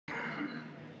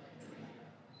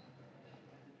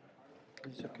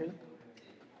Is this okay?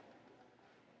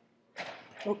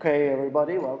 Okay,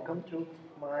 everybody, welcome to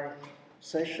my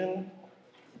session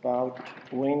about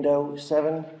Windows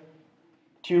 7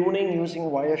 tuning using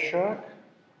Wireshark.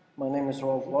 My name is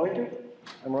Rolf Leutert.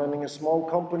 I'm running a small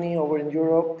company over in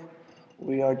Europe.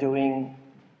 We are doing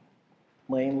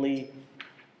mainly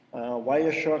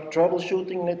Wireshark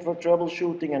troubleshooting, network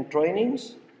troubleshooting and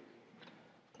trainings.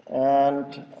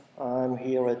 And I'm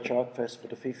here at SharkFest for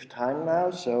the 5th time now,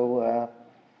 so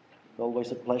it's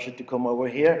always a pleasure to come over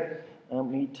here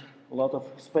and meet a lot of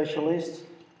specialists.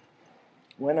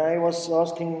 When I was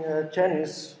asking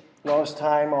Janice last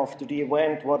time after the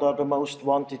event what are the most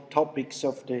wanted topics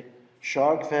of the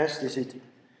SharkFest,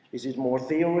 is it more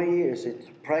theory, is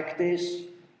it practice,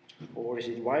 or is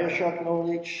it Wireshark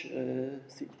knowledge?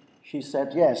 She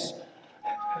said yes,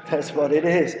 that's what it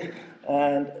is.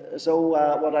 And so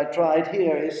what I tried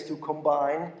here is to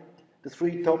combine the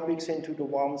 3 topics into the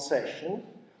one session.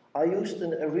 I used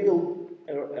an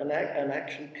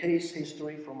actual case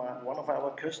history from one of our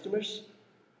customers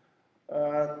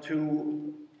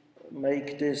to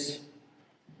make this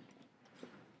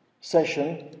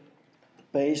session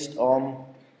based on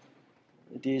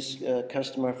these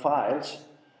customer files.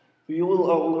 We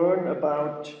will all learn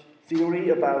about theory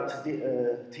about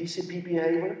the TCP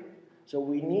behavior. So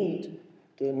we need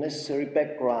the necessary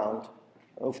background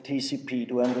of TCP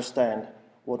to understand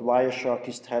what Wireshark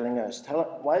is telling us.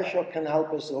 Wireshark can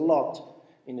help us a lot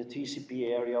in the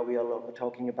TCP area. We are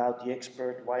talking about the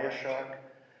expert Wireshark.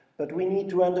 But we need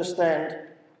to understand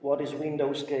what is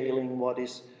window scaling, what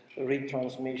is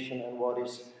retransmission, and what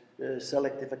is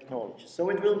selective acknowledge. So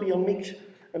it will be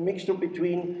a mixture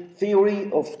between theory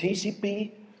of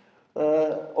TCP,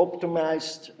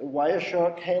 optimized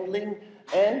Wireshark handling,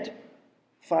 and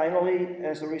finally,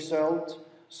 as a result,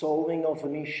 solving of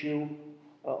an issue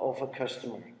of a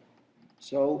customer.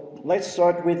 So let's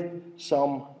start with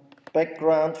some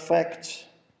background facts.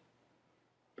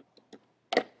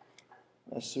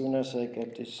 As soon as I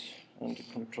get this under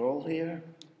control here.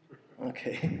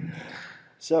 Okay.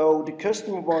 So the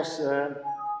customer was a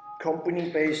company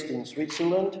based in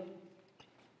Switzerland.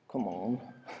 Come on.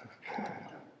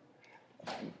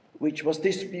 Which was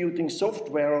distributing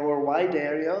software over a wide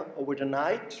area over the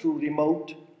night through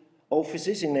remote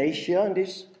offices in Asia in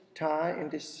this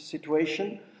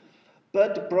situation.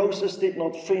 But the process did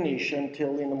not finish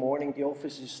until in the morning the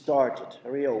offices started,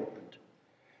 reopened.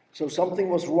 So something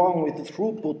was wrong with the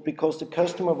throughput because the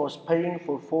customer was paying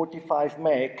for 45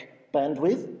 meg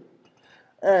bandwidth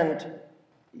and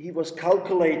he was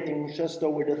calculating just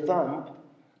over the thumb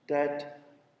that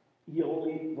he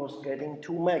only was getting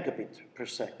 2 megabits per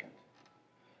second.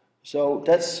 So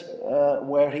that's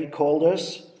where he called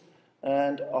us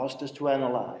and asked us to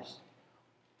analyze.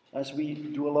 As we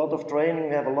do a lot of training,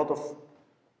 we have a lot of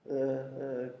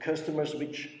customers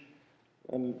which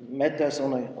met us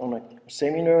on a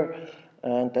seminar,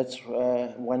 and that's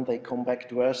when they come back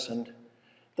to us and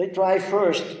they try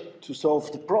first to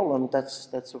solve the problem.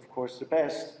 That's of course the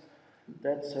best.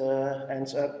 That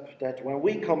ends up that when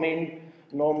we come in,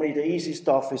 normally the easy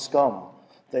stuff is gone.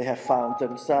 They have found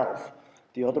themselves.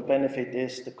 The other benefit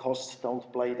is the costs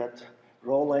don't play that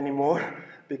role anymore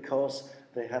because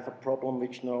they have a problem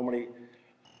which normally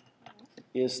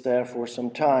is there for some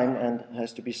time and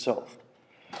has to be solved.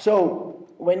 So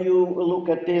when you look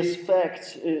at these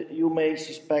facts, you may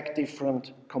suspect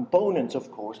different components, of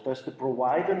course. Does the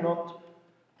provider not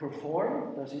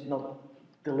perform? Does it not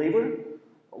deliver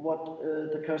what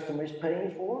the customer is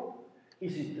paying for?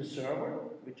 Is it the server,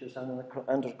 which is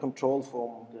under control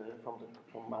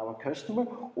from our customer,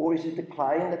 or is it the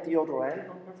client at the other end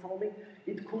not performing?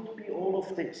 It could be all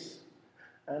of this.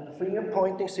 And the finger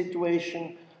pointing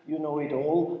situation, you know it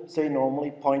all, they normally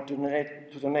point to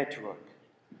the network.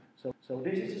 So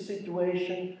this is a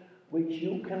situation which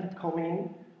you can come in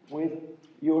with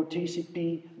your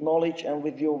TCP knowledge and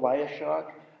with your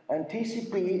Wireshark. And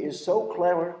TCP is so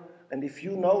clever, and if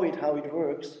you know it, how it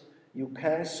works, you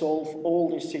can solve all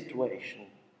this situation,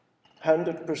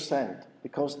 100%,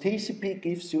 because TCP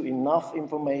gives you enough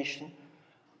information,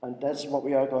 and that's what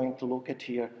we are going to look at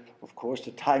here. Of course,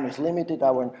 the time is limited.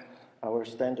 Our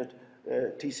standard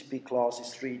TCP class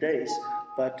is 3 days,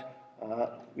 but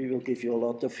we will give you a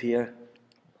lot of here.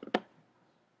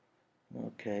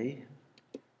 Okay.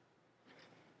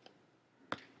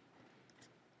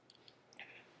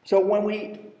 So when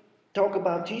we talk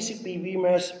about TCP, we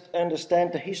must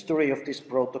understand the history of this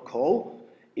protocol.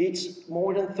 It's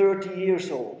more than 30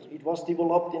 years old. It was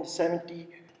developed in the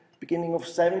beginning of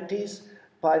 70s,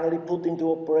 finally put into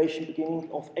operation beginning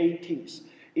of 80s.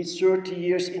 It's 30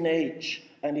 years in age,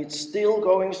 and it's still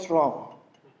going strong.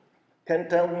 Can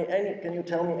you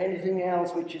tell me anything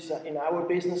else which is in our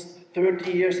business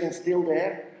 30 years and still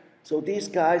there? So these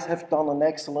guys have done an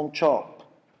excellent job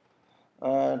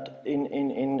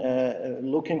in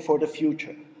looking for the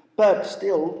future. But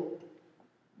still,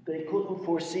 they couldn't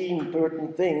foresee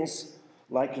certain things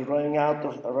like running out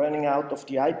of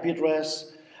the IP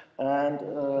address and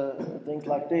things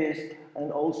like this.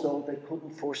 And also, they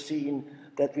couldn't foresee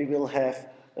that we will have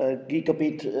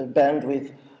gigabit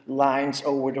bandwidth lines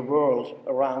over the world,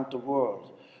 around the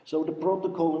world. So the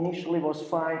protocol initially was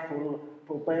fine for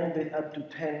bandwidth up to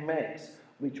 10 megs,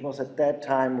 which was at that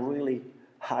time really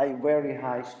high, very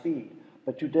high speed.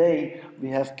 But today we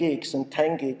have gigs and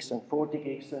 10 gigs and 40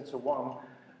 gigs and so on.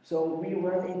 So we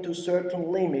run into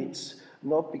certain limits,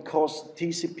 not because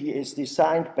TCP is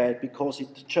designed bad, because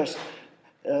it just,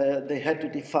 they had to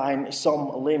define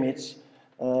some limits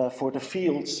for the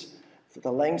fields, for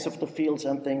the length of the fields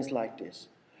and things like this.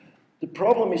 The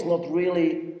problem is not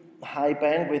really high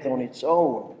bandwidth on its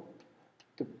own.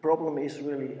 The problem is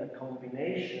really a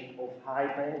combination of high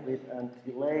bandwidth and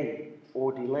delay,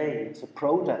 or delay. It's a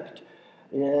product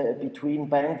between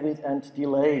bandwidth and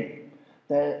delay,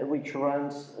 which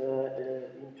runs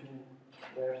into,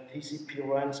 where TCP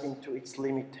runs into its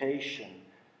limitation.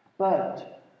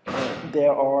 But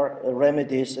there are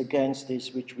remedies against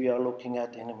this, which we are looking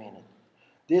at in a minute.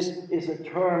 This is a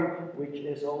term which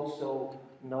is also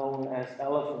known as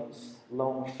elephants,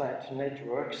 long-fat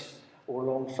networks, or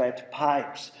long-fat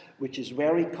pipes, which is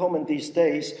very common these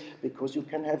days because you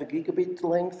can have a gigabit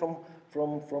link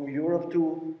from Europe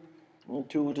to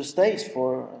the States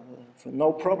for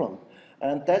no problem.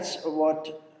 And that's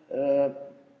what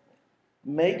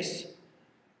makes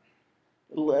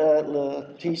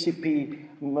TCP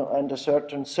under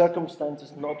certain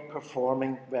circumstances not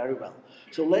performing very well.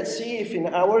 So let's see if in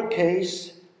our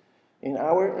case, in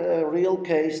our real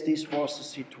case, this was the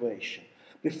situation.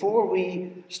 Before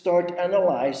we start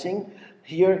analyzing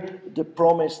here the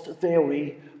promised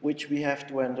theory, which we have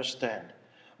to understand.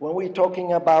 When we're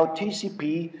talking about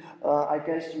TCP, I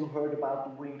guess you heard about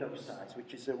the window size,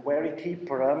 which is a very key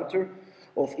parameter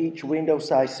of each window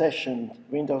size session,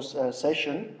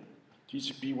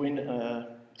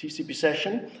 TCP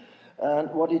session.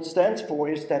 And what it stands for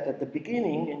is that at the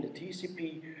beginning, in the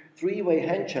TCP three-way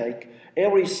handshake,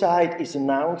 every side is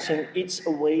announcing its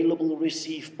available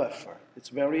receive buffer. It's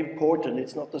very important.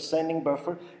 It's not the sending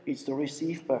buffer, it's the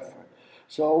receive buffer.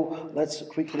 So let's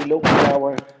quickly look at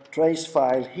our trace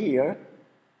file here.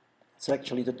 It's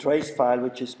actually the trace file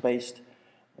which is based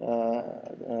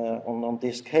on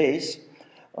this case.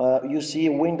 You see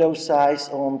a window size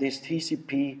on this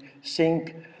TCP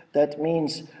sync. That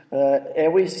means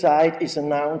every side is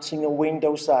announcing a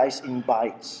window size in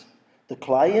bytes, the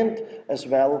client as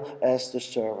well as the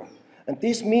server. And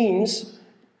this means,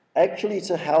 actually it's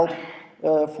a help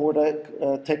for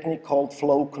the technique called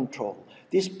flow control.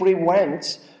 This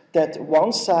prevents that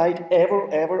one side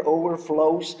ever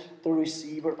overflows the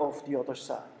receiver of the other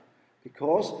side.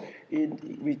 Because we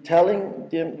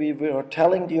are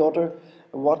telling the other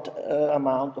what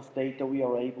amount of data we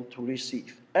are able to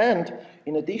receive. And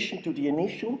in addition to the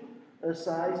initial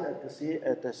size at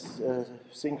the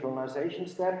synchronization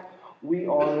step, we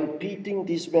are repeating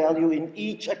this value in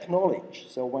each acknowledge.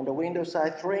 So when the window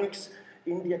size shrinks,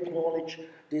 in the acknowledge,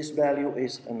 this value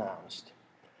is announced.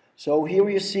 So here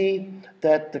you see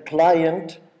that the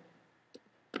client,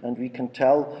 and we can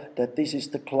tell that this is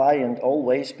the client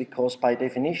always, because by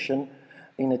definition,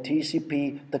 in a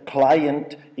TCP, the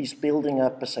client is building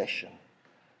up a session.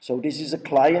 So this is a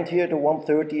client here, the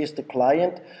 130 is the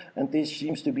client, and this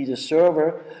seems to be the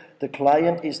server. The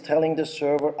client is telling the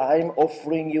server, I'm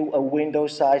offering you a window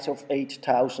size of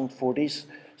 8,000 for this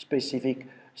specific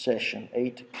session,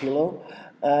 8 kilo.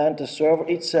 And the server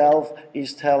itself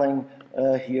is telling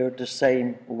here the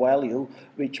same value,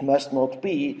 which must not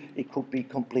be, it could be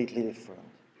completely different.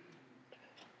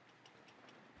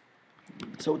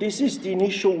 So this is the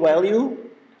initial value,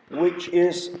 which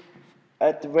is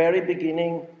at the very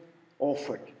beginning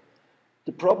offered.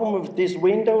 The problem with this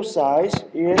window size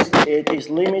is it is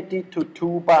limited to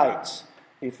 2 bytes.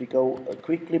 If we go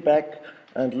quickly back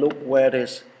and look where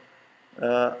this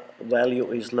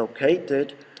value is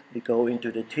located, we go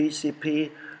into the TCP,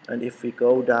 and if we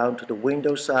go down to the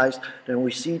window size, then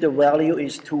we see the value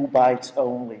is 2 bytes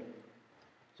only.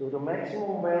 So the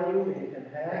maximum value we can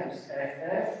have is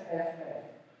FF,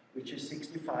 which is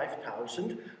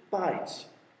 65,000 bytes.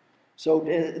 So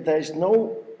there is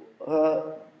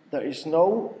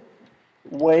no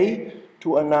way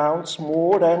to announce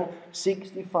more than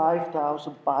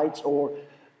 65,000 bytes, or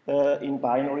in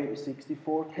binary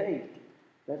 64K.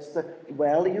 That's the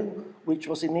value which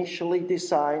was initially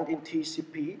designed in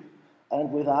TCP,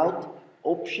 and without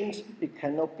options it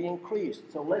cannot be increased.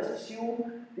 So let's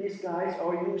assume these guys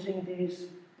are using this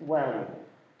value.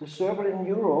 The server in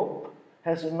Europe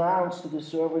has announced to the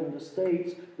server in the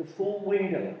States the full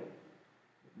window.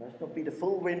 It must not be the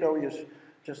full window, you've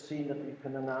just seen that we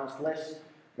can announce less,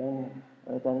 then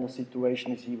the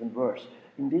situation is even worse.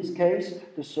 In this case,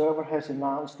 the server has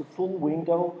announced the full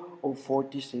window of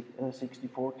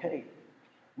 64K.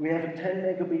 We have a 10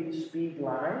 megabit speed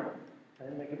line, 10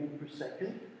 megabit per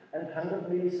second, and 100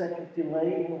 millisecond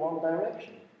delay in one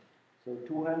direction. So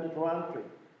 200 round trip,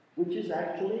 which is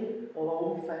actually a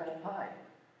long fat pipe.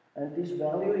 And this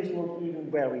value is not even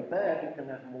very bad. You can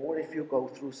have more if you go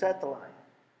through satellite.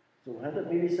 So 100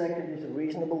 millisecond is a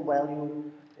reasonable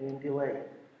value in delay.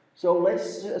 So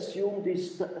let's assume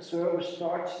this server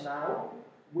starts now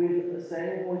with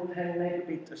sending with 10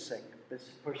 megabits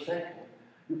per second.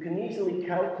 You can easily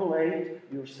calculate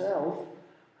yourself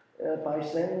by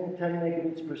sending 10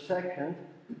 megabits per second,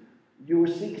 your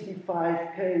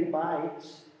 65K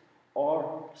bytes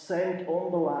are sent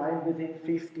on the line within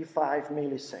 55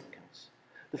 milliseconds.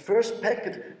 The first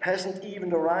packet hasn't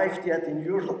even arrived yet in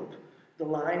Europe. The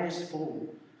line is full.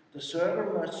 The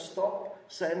server must stop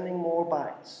sending more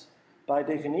bytes, by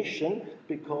definition,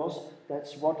 because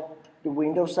that's what the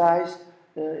window size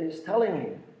is telling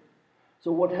him.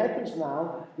 So what happens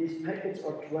now, these packets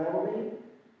are traveling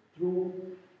through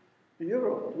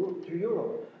Europe.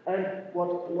 And what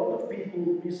a lot of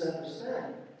people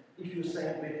misunderstand, if you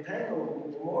send with 10 or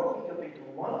more gigabit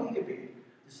or 1 gigabit,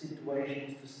 the situation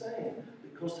is the same,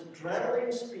 because the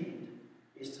traveling speed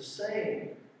is the same,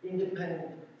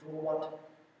 independent from what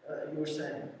you're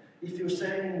sending. If you're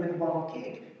sending with 1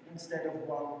 gig instead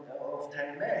of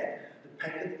 10 meg, the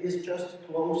packet is just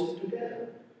closer together.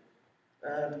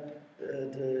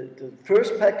 The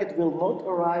first packet will not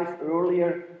arrive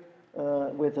earlier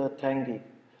with a 10 gig.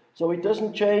 So it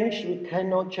doesn't change, we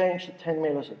cannot change the 10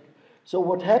 milliseconds. So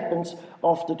what happens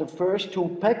after the first two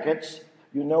packets,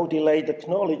 you know, delayed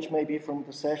acknowledge, maybe from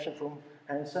the session from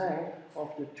Han Sang,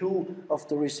 of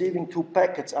the receiving two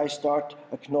packets, I start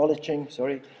acknowledging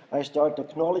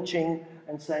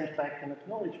and send back an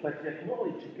acknowledge. But the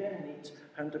acknowledge again needs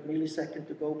 100 milliseconds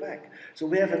to go back. So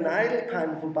we have an idle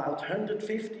time of about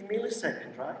 150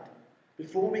 milliseconds, right?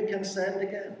 Before we can send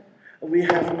again. We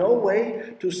have no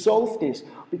way to solve this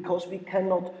because we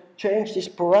cannot change these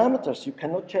parameters. You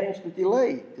cannot change the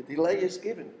delay. The delay is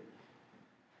given.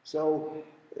 So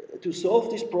to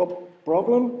solve this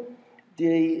problem,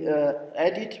 they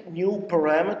added new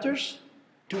parameters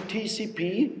to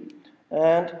TCP,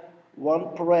 and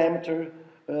one parameter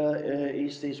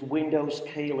is this window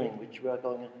scaling, which we are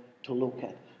going to look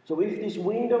at. So if this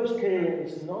window scaling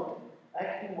is not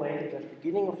activated at the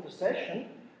beginning of the session,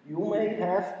 you may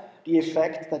have the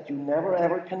effect that you never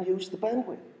ever can use the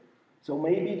bandwidth. So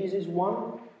maybe this is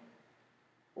one,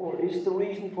 or is the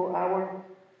reason for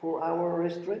our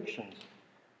restrictions.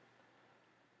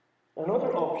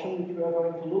 Another option which we are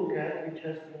going to look at, which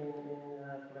has been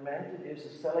implemented, is a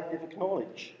selective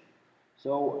acknowledge.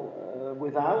 So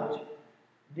without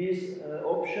this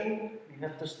option, we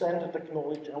have the standard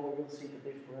acknowledge, and we will see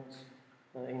the difference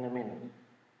in a minute.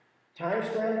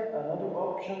 Timestamp, another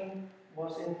option,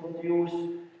 was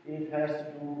introduced. It has to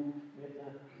do with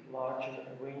the larger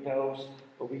windows.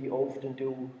 We often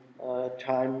do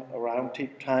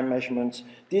round-trip time measurements.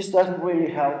 This doesn't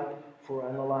really help for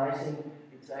analyzing.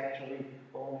 It's actually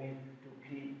only to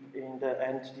keep in the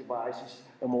end devices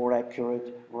a more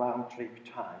accurate round-trip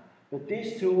time. But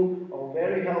these two are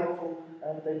very helpful,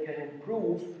 and they can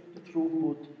improve the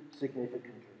throughput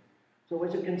significantly. So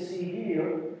as you can see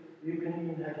here, you can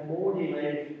even have more delay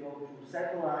if you go through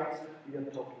satellites. We are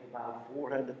talking about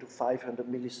 400 to 500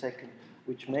 milliseconds,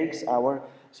 which makes our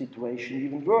situation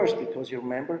even worse, because you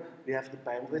remember we have the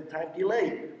bandwidth time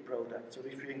delay product. So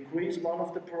if you increase one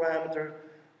of the parameters,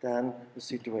 then the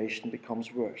situation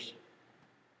becomes worse.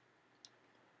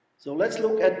 So let's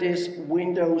look at this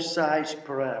window size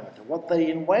parameter. What they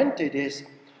invented is,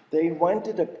 they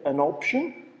invented an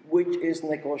option which is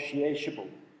negotiable,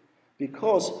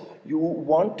 because you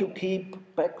want to keep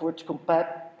backwards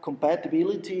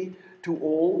compatibility to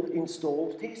all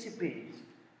installed TCP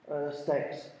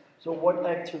stacks. So what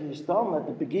actually is done at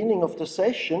the beginning of the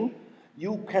session,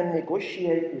 you can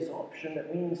negotiate this option.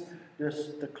 That means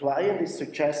the client is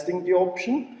suggesting the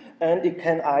option, and it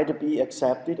can either be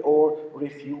accepted or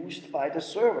refused by the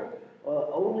server.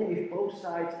 Only if both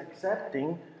sides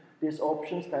accepting these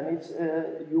options, then it's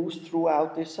used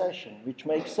throughout this session, which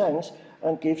makes sense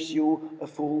and gives you a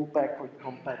full backward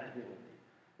compatibility.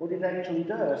 What it actually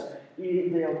does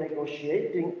is they are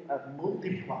negotiating a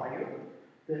multiplier.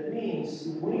 That means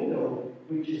the window,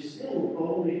 which is still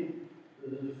only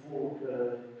for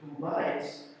 2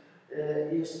 bytes,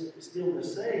 is still the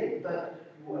same, but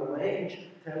you arrange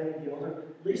telling the other,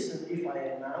 listen, if I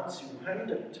announce you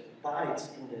 100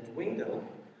 bytes in that window,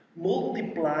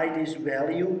 multiply this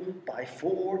value by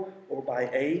 4 or by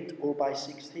 8 or by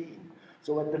 16.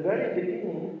 So at the very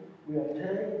beginning, we are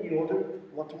telling the other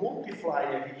what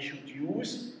multiplier he should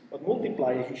use,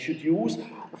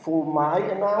 for my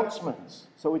announcements.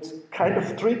 So it's kind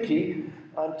of tricky.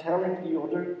 I'm telling the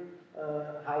other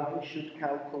how he should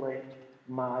calculate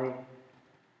my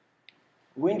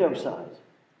window size.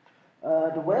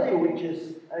 The value which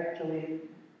is actually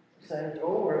sent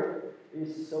over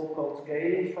is so-called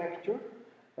scaling factor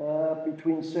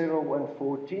between 0 and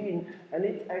 14, and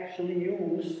it's actually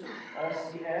used as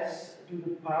the s to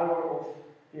the power of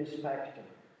this factor.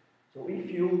 So if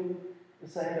you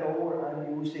send over,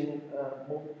 I'm using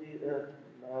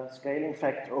scaling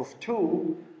factor of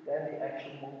 2, then the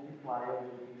actual multiplier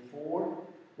will be 4.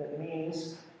 That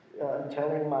means I'm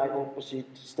telling my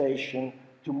opposite station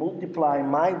to multiply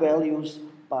my values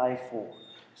by 4.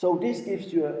 So this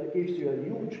gives you a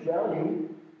huge value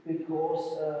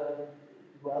because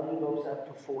value goes up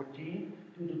to 14.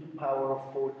 2 to the power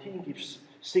of 14 gives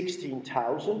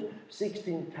 16,000.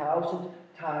 16,000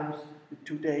 times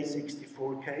today's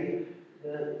 64K.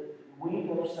 The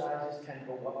window sizes can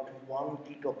go up to 1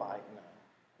 gigabyte now,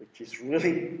 which is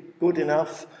really good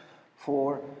enough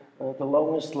for the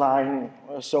longest line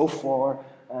so far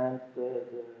and the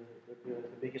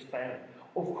biggest family.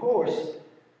 Of course,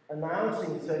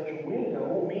 announcing such a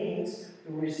window means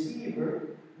the receiver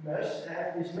must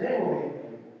have this memory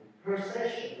per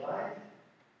session, right?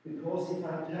 Because if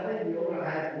I'm telling the other I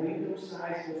have a window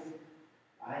size of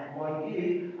 1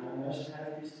 gig, I must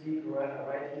have this gig right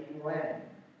here in RAM.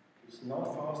 It's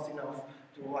not fast enough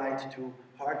to write to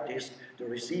hard disk. The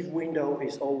receive window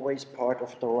is always part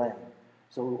of the RAM.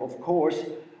 So of course,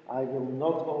 I will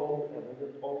not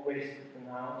always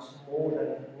announce more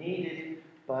than needed,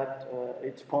 but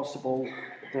it's possible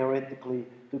theoretically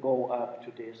to go up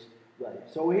to this value.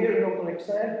 So here you have an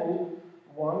example.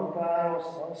 One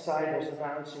side was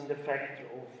announcing the factor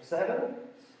of 7,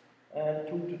 and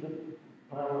 2 to the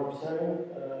power of 7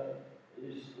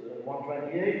 is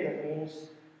 128. That means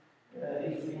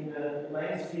if in the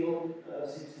length field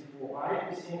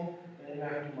 64i is in, then you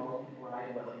have to multiply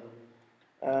by.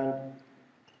 And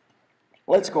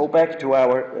let's go back to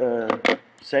our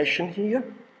session here,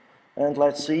 and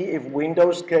let's see if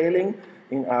window scaling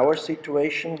in our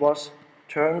situation was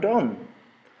turned on.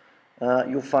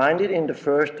 You find it in the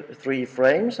first 3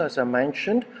 frames, as I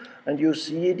mentioned, and you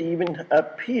see it even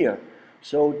up here.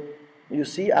 So you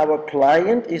see our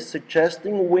client is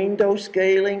suggesting window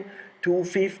scaling to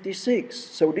 56.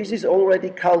 So this is already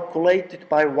calculated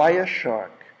by Wireshark.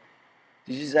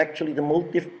 This is actually the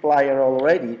multiplier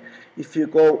already. If you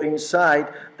go inside,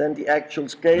 then the actual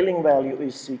scaling value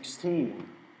is 16.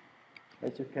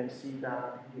 As you can see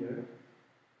down here,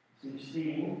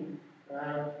 16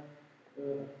 and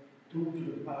 2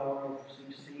 to the power of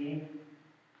 16,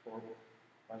 or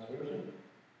vice versa.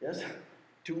 Yes,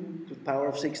 2 to the power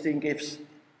of 16 gives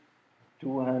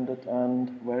 200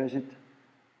 and, where is it?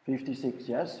 56,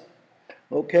 yes.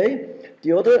 Okay,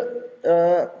 the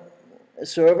other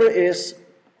server is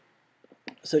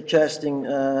suggesting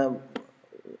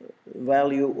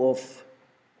value of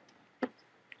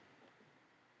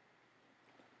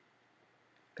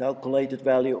calculated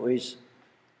value is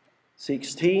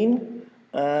 16,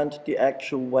 and the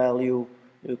actual value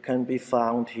can be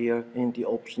found here in the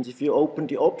options. If you open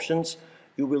the options,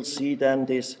 you will see then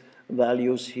these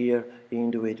values here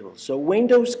individual. So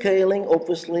window scaling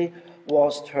obviously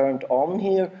was turned on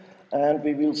here, and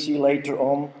we will see later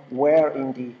on where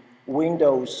in the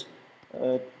Windows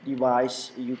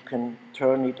device you can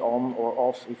turn it on or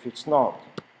off if it's not.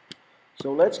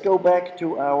 So let's go back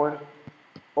to our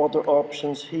other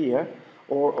options here,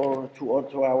 or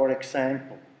to our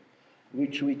example,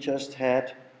 which we just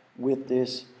had with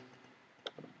this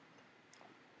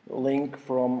link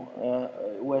from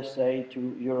USA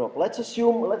to Europe. Let's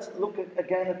look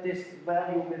again at this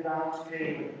value without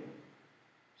scaling.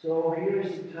 So here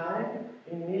is the time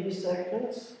in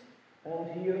milliseconds,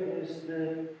 and here is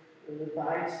the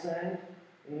byte sent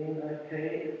in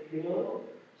kilo.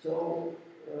 So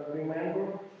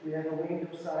remember, we have a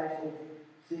window size of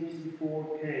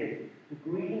 64K. The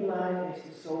green line is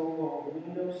the so-called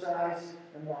window size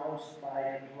announced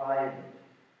by the client.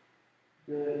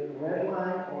 The red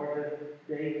line are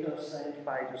the data sent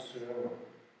by the server.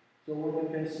 So what you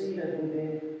can see that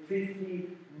within 50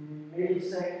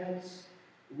 milliseconds,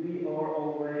 we are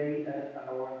already at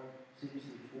our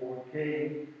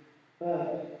 64K,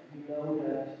 but we know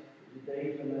that the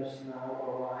data must now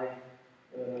arrive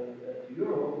at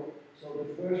Europe. So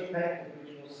the first packet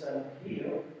which was sent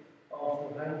here, after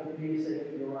 100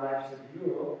 milliseconds arrives at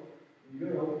Europe,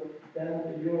 then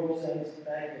Europe sends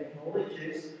back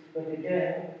acknowledges, but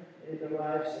again, it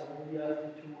arrives only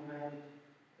after 200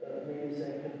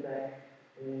 milliseconds back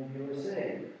in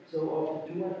USA. So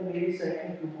after 200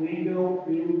 milliseconds, the window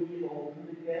will be opened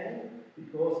again,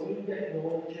 because in the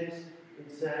acknowledges it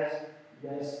says,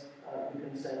 yes, you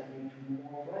can send me 2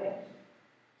 more frames.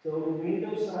 So the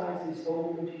window size is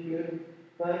opened here,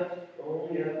 but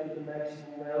only up to the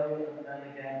maximum value, and then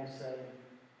again the same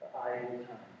idle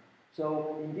time.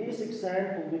 So in this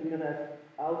example, we can have,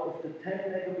 out of the 10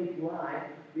 megabit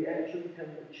line, we actually can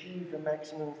achieve a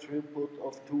maximum throughput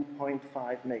of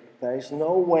 2.5 meg. There is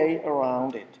no way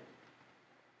around it,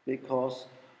 because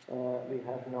we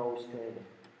have no scaling.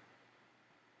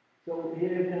 So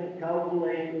here you can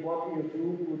calculate what your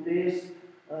throughput is.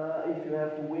 If you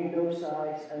have the window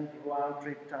size and the round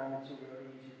trip time, it's a very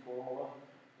easy formula,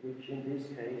 which in this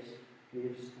case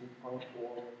gives 2.5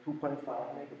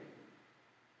 megabit.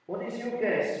 What is your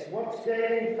guess? What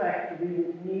scaling factor we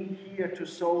would need here to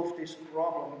solve this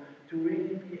problem, to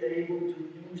really be able to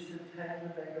use the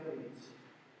 10 megabits?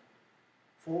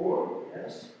 4,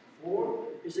 yes, 4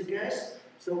 is a guess.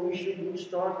 So we should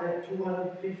start at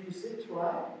 256,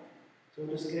 right? So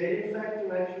the scaling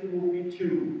factor actually will be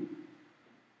 2,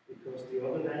 because the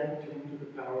other hand 2 to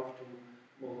the power of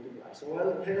 2 multiply. So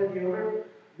I'll tell the other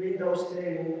window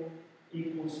scaling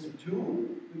equals to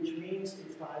 2, which means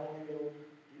it finally will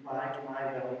divide my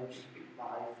values by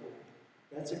 4.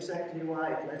 That's exactly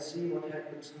right. Let's see what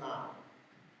happens now.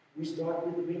 We start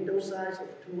with the window size of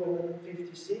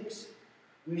 256.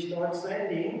 We start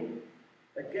sending,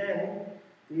 again,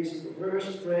 these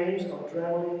reverse frames are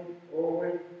traveling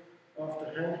over after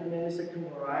 100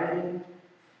 milliseconds arriving.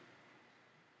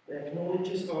 The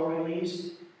acknowledges are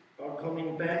released, are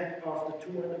coming back after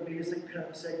 200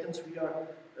 milliseconds. We are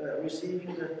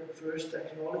receiving the first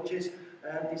acknowledges,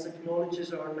 and these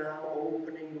acknowledges are now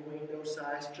opening the window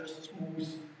size just smooth.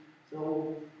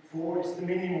 So 4 is the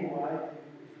minimum, right?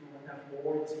 If you have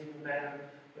more, it's even better.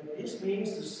 But this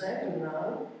means the sender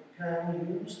now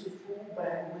can use the full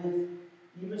bandwidth,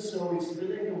 even so it's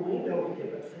filling the window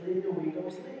here, but filling the window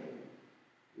is legal.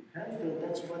 You can fill,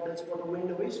 that's what a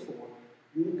window is for.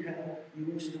 You can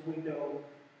use the window,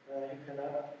 you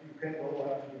can go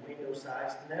up to the window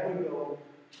size, never go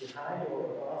behind or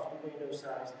above the window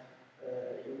size.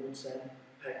 You would send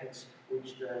packets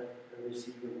which the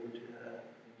receiver would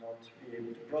not be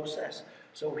able to process.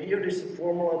 So here is the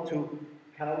formula to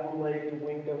calculate the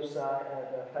window size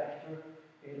factor.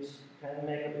 It's 10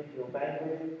 megabit your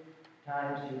bandwidth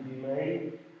times your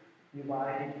delay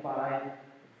divided by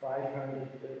 500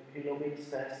 kilobits.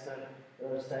 That's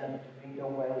the standard window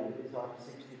value. These are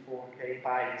 64K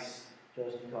bytes,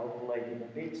 just calculated in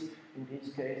bits. In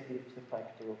this case, gives the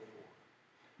factor of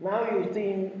 4. Now you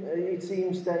think it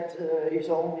seems that it's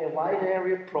only a wide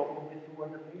area problem with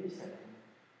 200 milliseconds.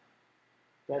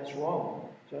 That's wrong.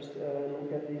 Just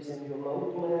look at this in your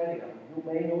local area. You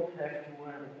may not have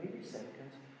 200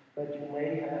 milliseconds, but you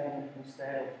may have,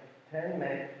 instead of 10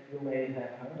 meg, you may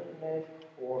have 100 meg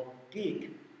or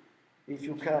gig. If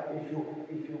you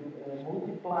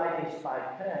multiply this by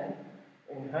 10,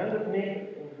 in 100 meg,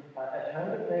 at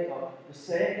 100 meg, the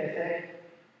same effect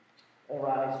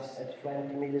arises at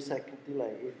 20 millisecond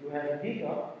delay. If you have a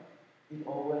giga, it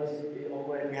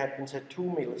already happens at 2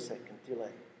 millisecond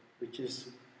delay, which is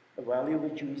a value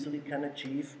which you easily can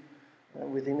achieve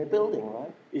within a building,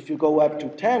 right? If you go up to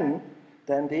 10,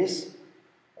 then this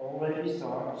already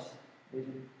starts with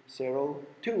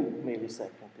 0.2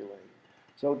 millisecond delay.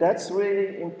 So that's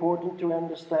really important to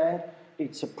understand.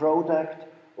 It's a product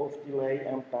of delay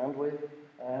and bandwidth,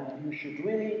 and you should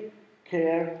really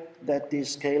care that these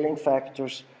scaling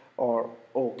factors are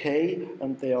okay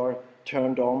and they are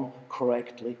turned on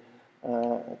correctly.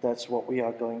 That's what we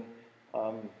are going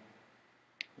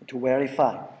to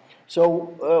verify.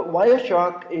 So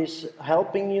Wireshark is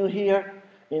helping you here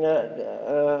in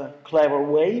a clever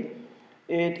way.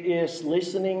 It is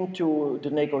listening to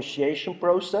the negotiation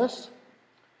process.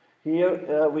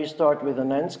 Here we start with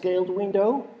an unscaled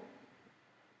window,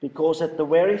 because at the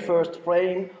very first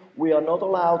frame we are not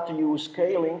allowed to use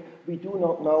scaling. We do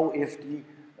not know if the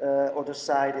other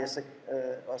side is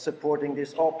supporting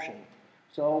this option.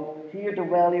 So here the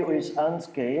value is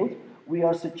unscaled. We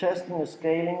are suggesting a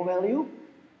scaling value,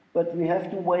 but we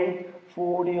have to wait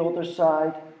for the other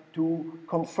side to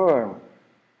confirm.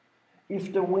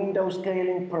 If the window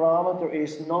scaling parameter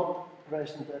is not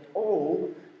present at all,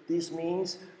 this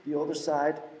means the other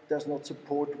side does not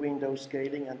support window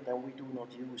scaling, and then we do not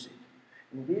use it.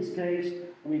 In this case,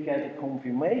 we get a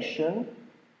confirmation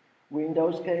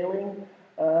window scaling,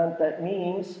 and that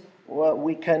means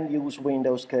we can use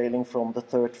window scaling from the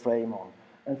third frame on.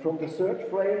 And from the third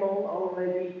frame on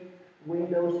already,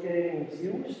 window scaling is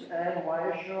used, and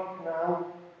Wireshark now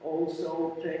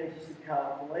also changes the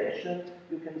calculation.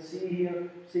 You can see here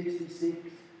 66,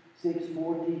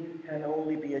 640 can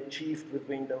only be achieved with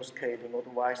window scaling,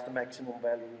 otherwise the maximum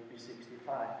value would be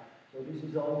 65. So this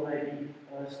is already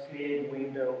a scale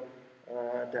window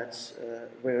that's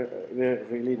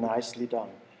really nicely done.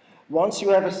 Once you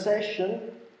have a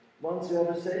session,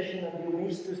 and you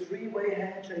miss the three-way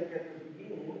handshake at the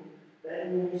beginning,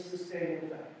 then you miss the scaling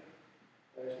factor.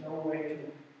 There's no way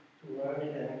to learn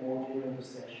it anymore during the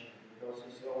session, because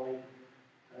it's only,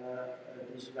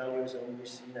 this value is only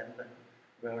seen at the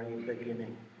very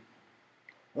beginning.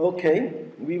 Okay,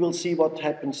 we will see what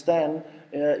happens then.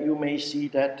 You may see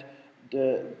that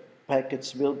the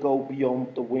packets will go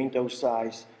beyond the window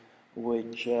size,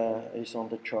 which is on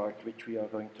the chart, which we are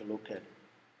going to look at.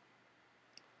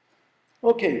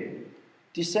 Okay,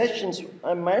 the sessions,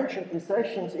 I mentioned the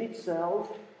sessions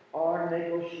itself are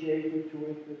negotiated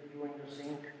during the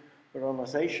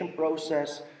synchronization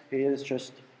process. Here is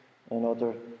just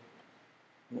another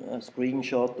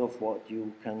screenshot of what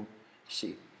you can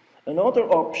see. Another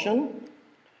option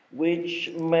which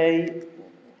may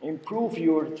improve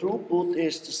your throughput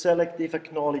is the selective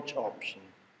acknowledge option.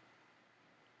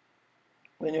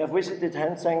 When you have visited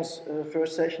Hansang's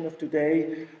first session of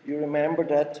today, you remember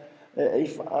that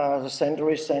if the sender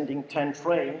is sending 10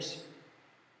 frames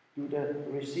to the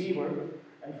receiver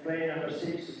and frame number 6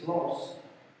 is lost,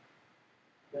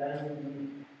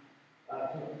 then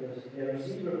the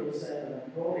receiver will send an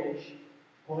acknowledge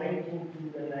pointing to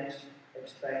the next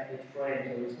expected frame.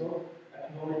 So it's not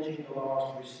acknowledging the last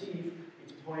received,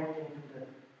 it's pointing to the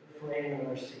frame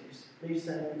number 6. Please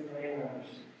send me frame number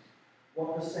 6. What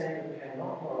the sender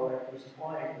cannot know at this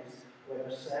point is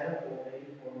whether 7 or 8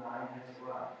 or 9 has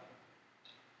arrived.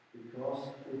 Because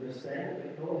with the standard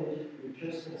acknowledge, you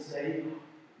just can say,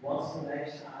 what's the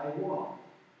next I1?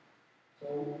 So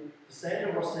the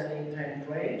sender was sending 10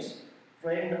 frames,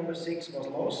 frame number 6 was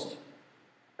lost,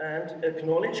 and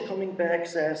acknowledge coming back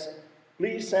says,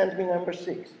 please send me number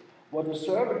 6. What the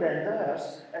server then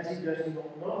does, as he does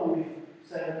not know if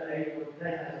 7, 8, or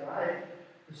 10 has arrived,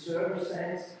 the server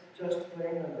sends just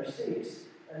frame number 6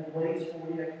 and waits for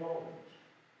the acknowledge.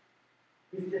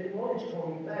 If the acknowledge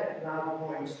coming back now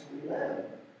points to 11,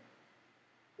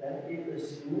 then it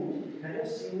can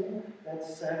assume that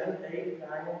 7, 8,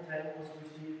 9, and 10 was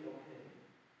received okay.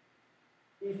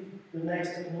 If the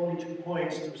next acknowledge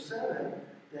points to 7,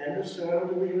 then the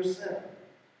server delivers 7.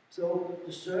 So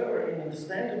the server in the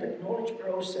standard acknowledge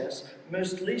process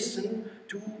must listen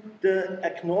to the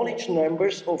acknowledge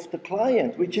numbers of the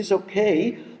client, which is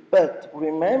okay, but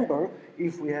remember,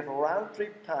 if we have a round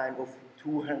trip time of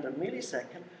 200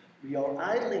 milliseconds, we are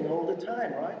idling all the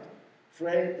time, right?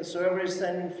 The server is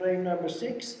sending frame number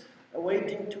 6,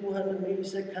 awaiting 200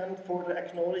 milliseconds for the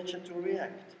acknowledger to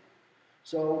react.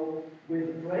 So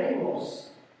with frame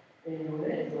loss in your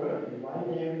network, in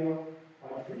one area,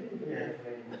 quite frequently have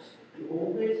frame loss. You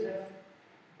always have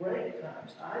break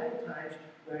times, idle times,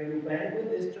 where your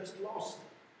bandwidth is just lost.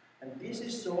 And this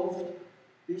is solved,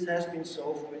 this has been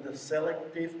solved with a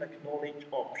selective acknowledge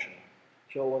option.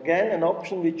 So again, an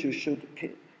option which you should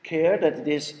care that it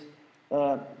is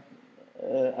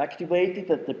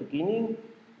activated at the beginning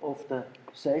of the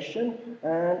session,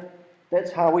 and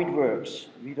that's how it works.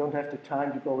 We don't have the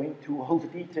time to go into all the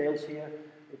details here.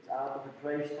 It's out of the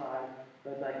trace time,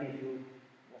 but I give you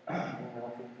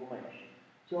enough information.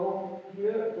 So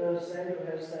here the sender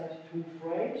has sent 2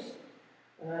 frames,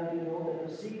 and you know that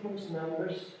the sequence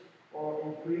numbers are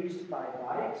increased by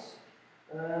bytes.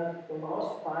 The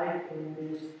last byte in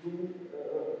this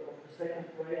of the second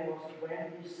frame was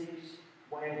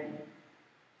 2620.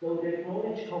 So the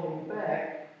acknowledge coming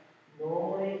back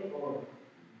normally or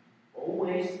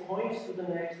always points to the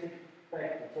next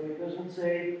expected. So it doesn't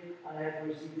say I have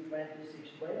received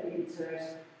 2620, it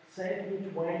says send me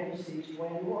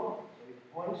 2621. So it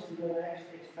points to the next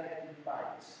expected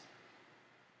bytes.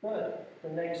 But the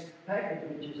next packet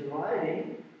which is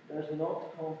arriving does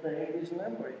not contain this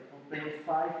number. It contains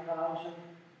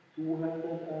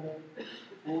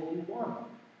 5,241.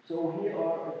 So here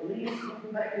are at least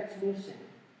 2 packets missing.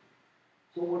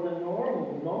 So what a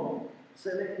normal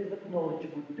non-selective acknowledge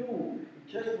would do, it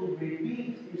just would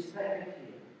repeat this packet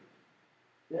here.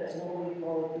 That's normally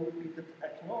called repeated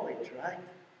acknowledge, right?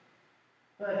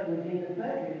 But within the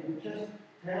packet, we just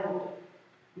tell,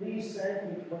 please send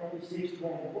me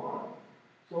 2621.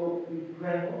 So we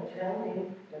cannot tell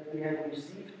him that we have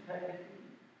received packet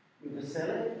B. With the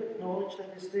selective acknowledge,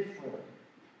 that is different.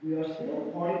 We are still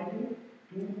pointing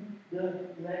to the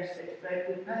next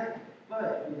expected packet.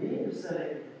 But within the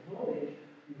selective acknowledge,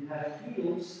 we have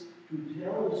fields to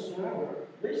tell the server,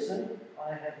 listen,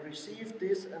 I have received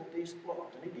this and this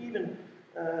block. And it even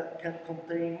can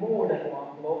contain more than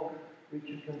one block, which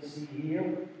you can see here.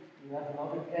 You have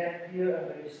another gap here,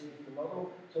 and I received another.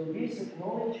 So this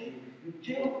acknowledgement,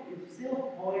 it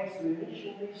still points to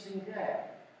initial missing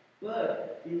gap,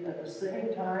 but it at the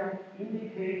same time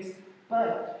indicates,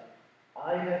 but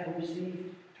I have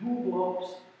received 2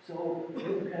 blocks, so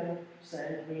you can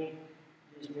send me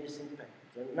this missing packet.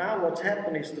 And now what's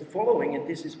happened is the following, and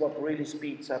this is what really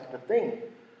speeds up the thing.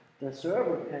 The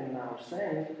server can now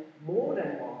send more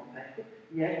than one packet.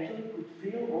 He actually could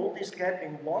fill all this gap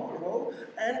in one row,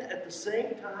 and at the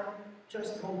same time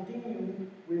just continue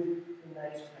with the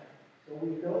next packet. So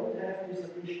we don't have this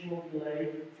additional delay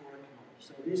for acknowledge.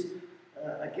 So this,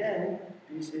 again,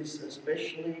 this is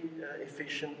especially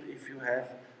efficient if you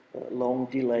have long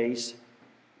delays,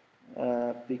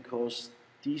 because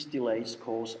these delays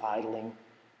cause idling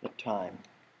the time.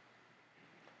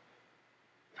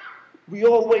 We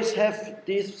always have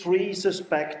these 3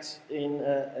 suspects in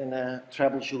a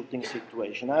troubleshooting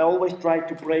situation. I always try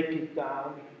to break it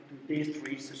down into these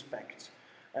 3 suspects.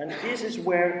 And this is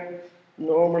where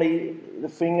normally the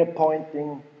finger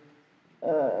pointing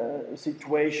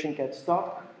situation gets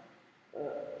stuck.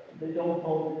 They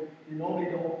normally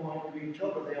don't point to each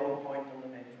other, they all point on the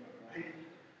network, right?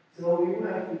 So you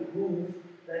have to prove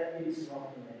that it's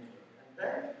not the network. And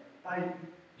that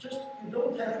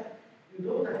you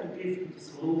don't have to give the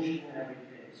solution in every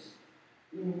case.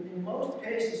 In most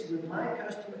cases with my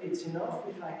customer, it's enough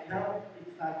if I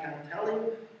can tell him,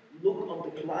 look on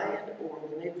the client or on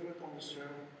the network on the server.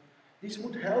 This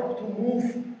would help to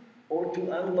move or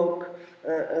to unlock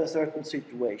a certain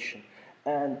situation.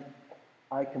 And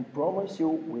I can promise you,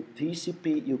 with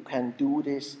TCP, you can do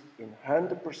this in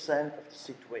 100% of the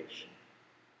situation.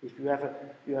 If you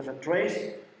have a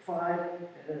trace file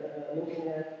looking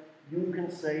at, you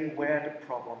can say where the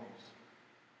problem is.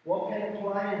 What can a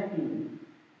client do?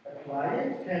 A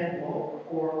client can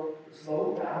block or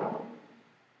slow down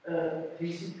a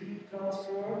TCP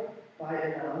transfer by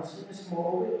announcing a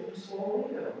small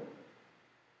window.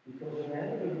 Because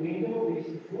remember, the window is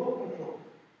the flow control.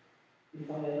 If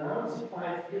I announce a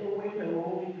 5 kilo window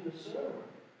only to the server,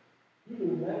 he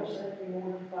will never send me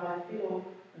more than 5 kilo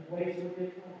and wait for the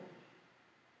acknowledge.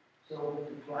 So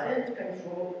the client can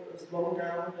slow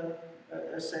down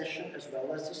a session as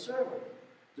well as the server.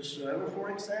 The server,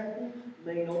 for example,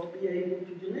 may not be able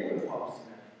to deliver fast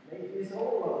enough. Maybe it's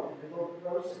overloaded with all the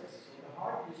processes, so the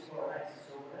hard disk or access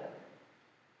over there.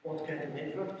 What can the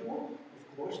network do?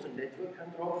 Of course, the network can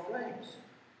drop frames.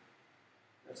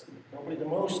 That's probably the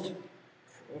most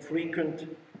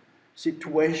frequent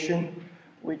situation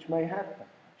which may happen.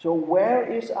 So where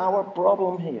is our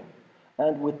problem here?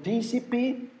 And with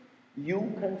TCP,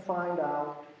 you can find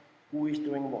out who is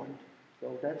doing what.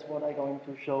 So that's what I'm going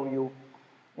to show you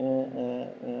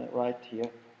right here.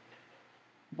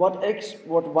 What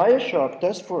Wireshark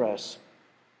does for us,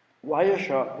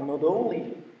 Wireshark not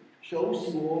only shows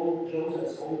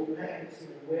us all the packets in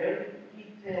a very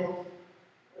detailed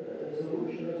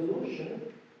resolution,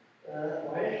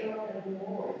 Wireshark can do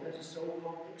more. It has a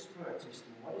so-called expert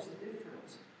system. What is the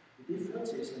difference? The difference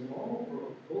is a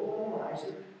normal protocol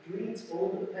analyzer treats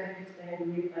all the packets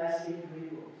as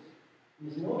individuals.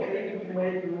 He's not able to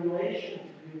make a relation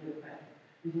between the packets.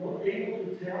 He's not able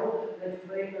to tell that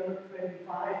frame number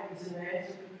 25 is an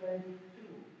answer to 22.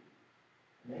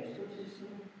 An expert system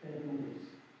can do this.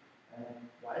 And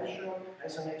Wireshark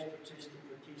has an expert system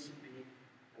for TCP,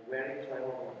 a very clever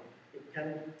one. It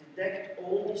can detect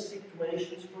all these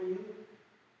situations for you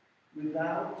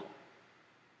without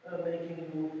making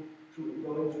you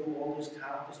going through all these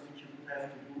counters which you would have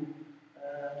to do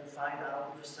to find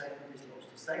out if a segment is lost.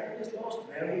 The segment is lost,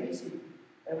 very easy.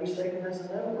 Every segment has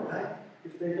a number, right?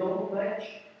 If they don't match,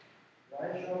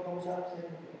 Wireshark comes up,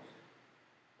 segment lost.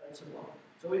 That's a block.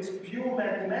 So it's pure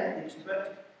mathematics,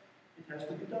 but it has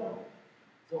to be done.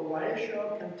 So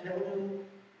Wireshark can tell you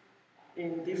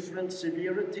in different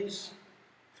severities,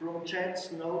 from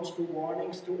chats, notes, to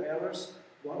warnings, to errors,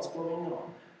 what's going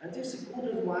on. And this is a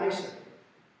good advisor,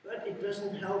 but it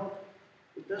doesn't help,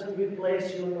 it doesn't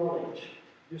replace your knowledge.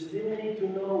 You still need to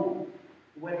know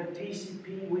whether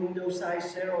TCP window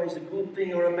size 0 is a good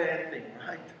thing or a bad thing,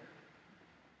 right?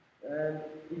 And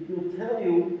it will tell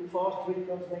you fast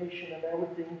retranslation and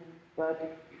everything,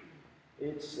 but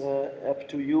it's up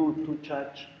to you to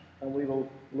judge, and we will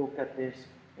look at this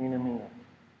in a minute.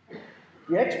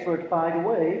 The expert, by the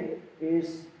way,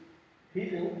 is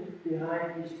hidden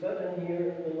behind this button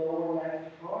here in the lower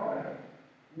left corner.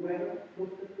 Whoever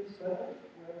looked at this button?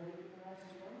 Whoever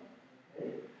recognizes one?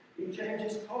 Okay. It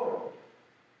changes color.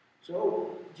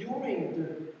 So during the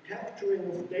capturing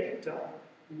of data,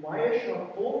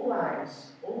 Wireshark online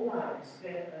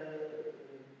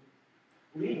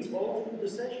reads all through the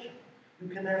session. You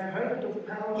can have hundreds of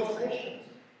parallel sessions.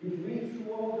 It reads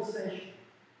through all the sessions.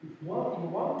 If in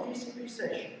one TCP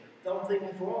session something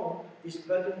is wrong, this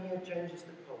button here changes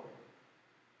the color.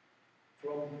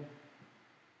 From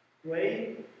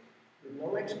gray with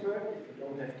no expert, if you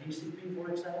don't have TCP,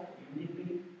 for example,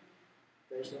 UDP,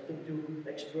 there's nothing to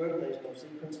expert, there's no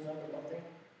sequence number, nothing.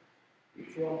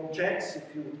 From checks,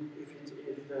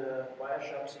 if the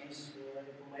Wireshark sees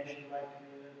information like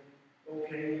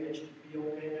OK, HTTP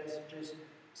OK messages,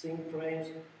 sync frames,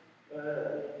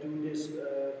 do this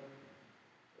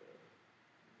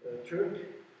Turk,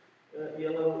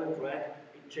 yellow and red,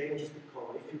 it changes the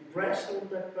color. If you press on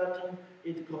that button,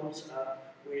 it comes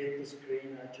up with the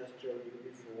screen I just showed you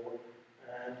before.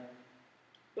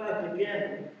 But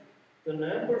again, the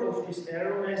number of these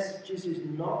error messages is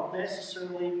not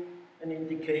necessarily an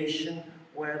indication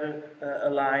whether a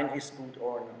line is good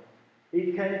or not.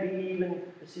 It can be even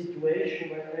a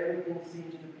situation where everything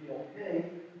seems to be okay,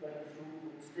 but the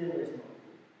throughput still is not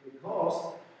good.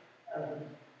 Because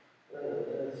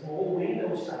a small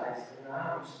window size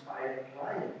announced by the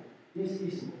client, this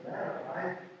isn't bad,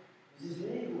 right? This is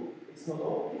legal. It's not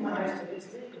optimized, but it's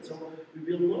legal. So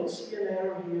we will not see an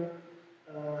error here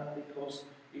because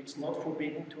it's not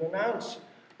forbidden to announce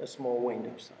a small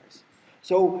window size.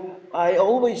 So I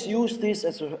always use this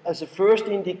as a first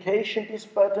indication, this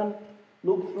button.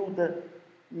 Look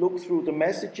through the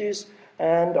messages,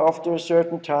 and after a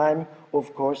certain time,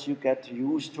 of course, you get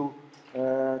used to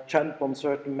jump on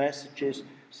certain messages.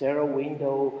 Zero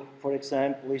window, for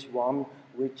example, is one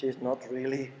which is not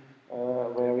really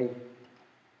very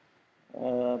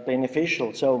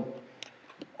beneficial.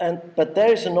 But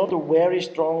there is another very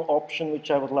strong option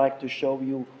which I would like to show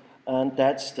you, and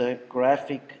that's the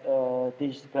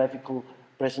this graphical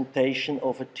presentation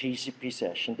of a TCP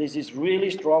session. This is really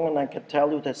strong, and I can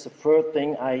tell you that's the first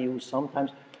thing I use.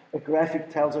 Sometimes a graphic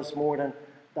tells us more than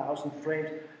 1,000 frames.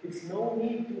 It's no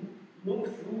need to look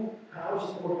through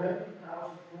 1,000 or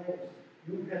 100,000 frames.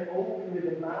 You can open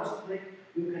with a mouse click,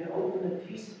 you can open a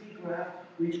TCP graph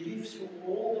which gives you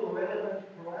all the relevant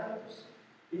parameters.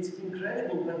 It's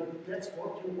incredible, but that's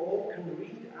what you all can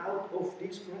read out of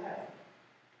this graph.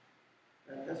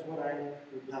 And that's what I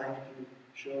would like to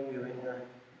show you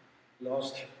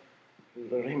in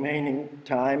the remaining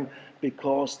time,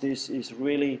 because this is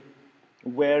really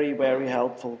very, very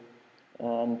helpful.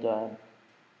 And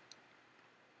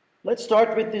let's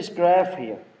start with this graph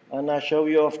here, and I'll show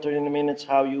you after in a minute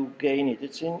how you gain it.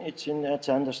 It's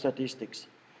under statistics.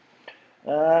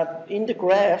 In the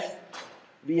graph,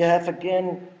 we have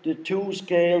again the two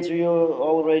scales you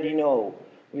already know.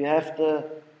 We have the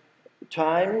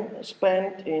time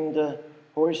spent in the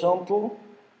horizontal,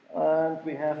 and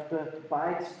we have the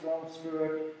bytes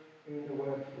transferred in the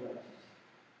vertical axis.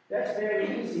 That's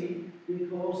very easy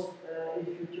because if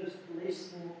you just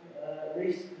list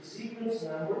the sequence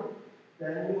number,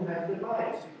 then you have the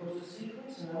bytes, because the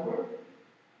sequence number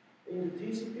in the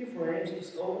TCP frames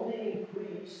is only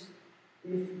increased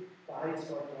if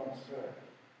bytes are transferred.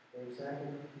 For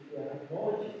example, if you have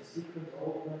acknowledged, the sequence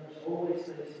numbers always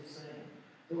stays the same.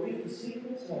 So if the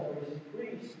sequence number is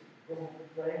increased from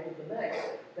the frame to the next,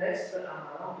 that's the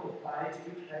amount of bytes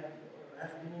which have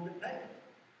been in the packet.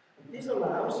 And this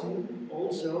allows you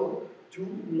also to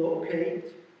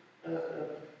locate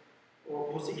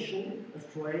or position a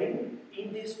frame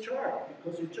in this chart,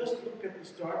 because you just look at the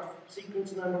start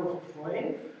sequence number of the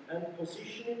frame and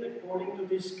position it according to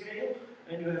this scale,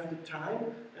 and you have the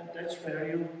time, and that's where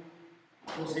you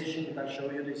position it. I'll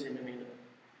show you this in a minute.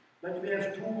 But we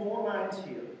have two more lines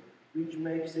here, which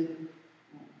makes it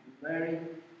very,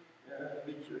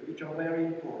 which are very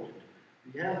important.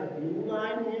 We have a blue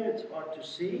line here, it's hard to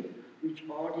see, which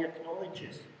are the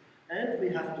acknowledges. And we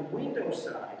have the window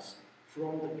size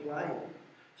from the client.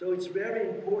 So it's very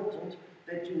important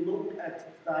that you look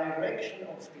at the direction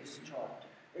of this chart.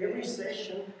 Every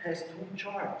session has two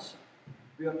charts.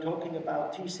 We are talking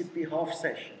about TCP half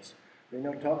sessions. We're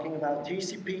not talking about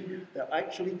TCP, they're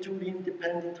actually two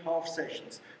independent half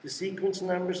sessions. The sequence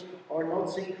numbers are not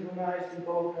synchronized in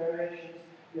both directions,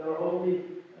 they are only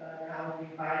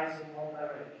counting bytes in one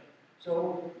direction.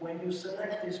 So when you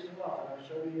select this graph, and I'll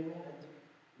show you in a minute,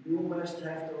 you must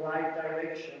have the right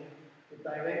direction, the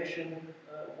direction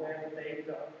where the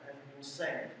data have been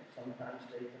sent. Sometimes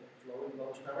data flow in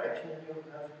both directions, and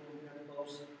you have to look at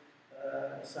both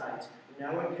sides. In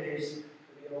our case,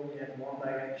 we only have one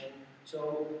direction.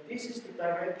 So this is the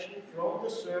direction from the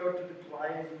server to the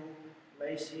client. You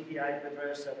may see the IP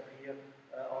address up here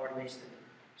are listed.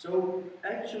 So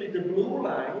actually the blue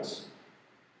lines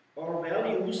are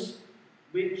values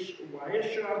which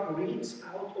Wireshark reads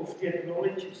out of the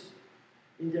acknowledges.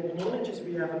 In the acknowledges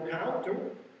we have a counter,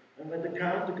 and when the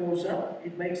counter goes up,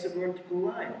 it makes a vertical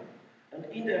line. And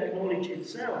in the acknowledge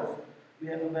itself, we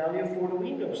have a value for the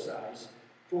window size,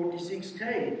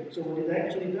 46K. So what it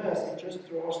actually does, it just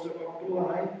draws the upper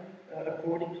line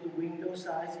according to the window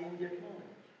size in the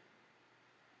acknowledge.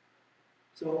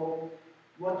 So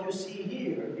what you see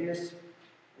here is,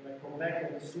 and I'll come back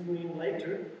and zoom in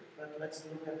later, but let's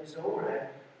look at this overhead.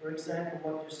 For example,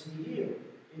 what you see here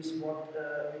is what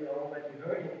we already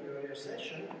heard in the earlier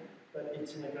session, but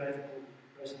it's in a graphical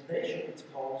presentation. It's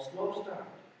called slow start.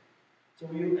 So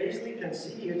you basically can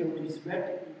see here through these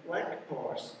red black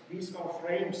bars, these are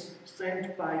frames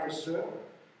sent by the server.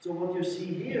 So what you see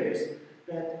here is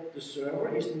that the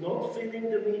server is not filling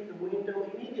the window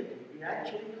immediately. He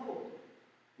actually could.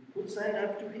 He could sign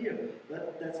up to here,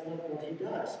 but that's not what he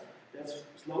does. That's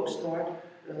slow start,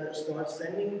 starts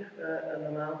sending an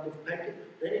amount of packet,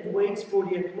 then it waits for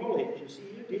the acknowledge. You see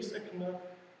here, this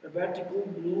vertical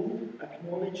blue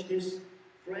acknowledge this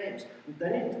frames, and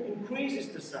then it increases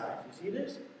the size. You see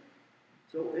this?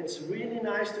 So it's really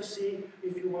nice to see.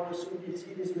 If you want to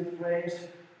see this with frames,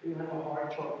 you have a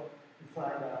hard job to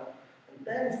find out. And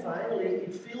then finally,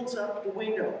 it fills up the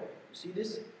window. You see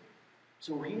this?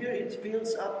 So here it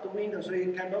fills up the window, so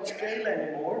you cannot scale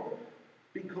anymore,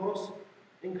 because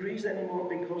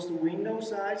the window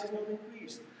size is not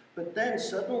increased. But then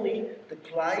suddenly the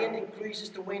client increases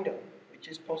the window, which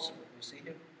is possible. You see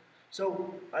here?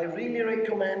 So I really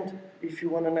recommend, if you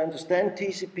want to understand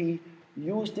TCP,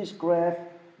 use this graph,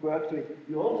 work with it.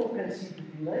 You also can see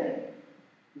the delay.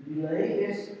 The delay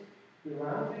is the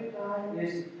round trip time,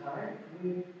 is the time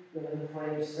between the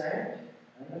frame sent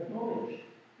and acknowledged.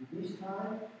 This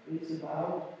time it's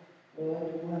about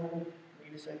 200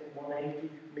 milliseconds, 180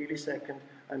 milliseconds.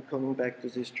 I'm coming back to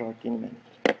this chart in a minute.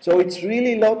 So it's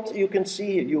really a lot you can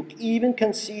see here. You even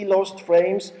can see lost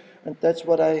frames, and that's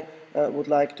what I would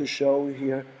like to show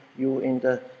here you in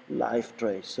the live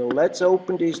trace. So let's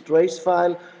open this trace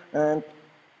file and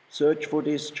search for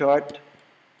this chart.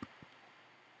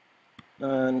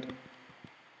 And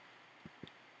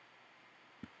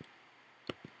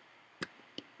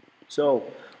so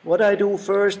what I do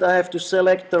first, I have to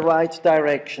select the right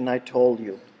direction, I told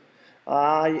you.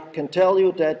 I can tell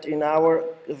you that in our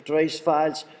trace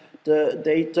files, the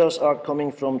data are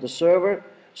coming from the server,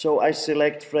 so I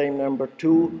select frame number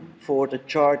 2 for the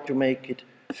chart to make it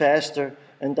faster,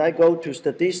 and I go to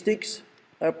statistics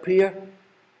up here,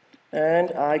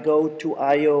 and I go to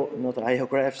not IO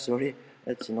graph, sorry,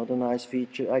 that's another nice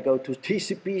feature. I go to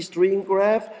TCP stream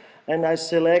graph, and I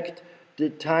select the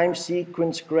time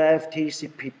sequence graph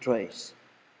TCP trace.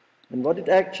 And what it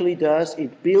actually does,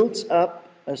 it builds up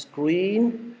a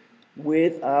screen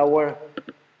with our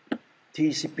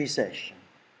TCP session.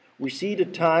 We see the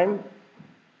time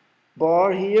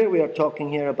bar here, we are talking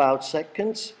here about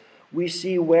seconds. We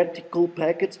see vertical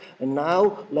packets, and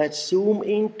now let's zoom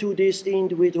into these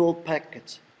individual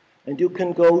packets. And you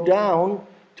can go down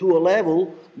to a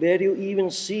level where you even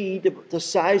see the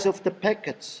size of the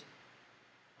packets,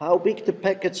 how big the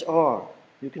packets are.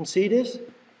 You can see this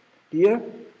here.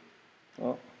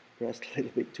 Oh, pressed a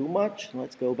little bit too much.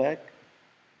 Let's go back.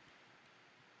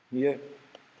 Here.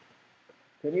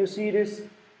 Can you see these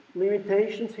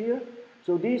limitations here?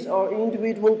 So these are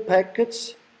individual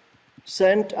packets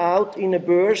sent out in a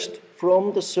burst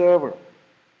from the server.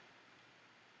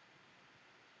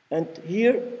 And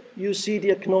here you see the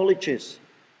acknowledges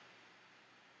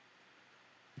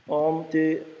on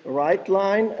the right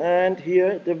line, and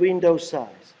here the window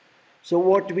size. So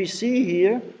what we see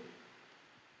here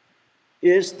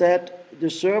is that the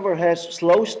server has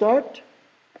slow start.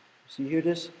 See here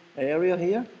this area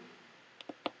here?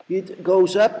 It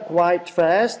goes up quite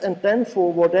fast, and then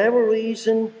for whatever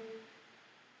reason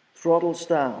throttles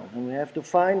down. And we have to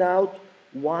find out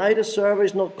why the server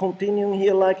is not continuing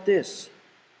here like this.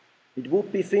 It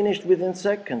would be finished within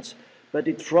seconds, but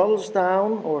it throttles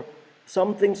down, or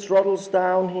something throttles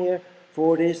down here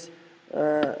for this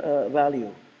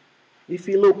value. If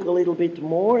we look a little bit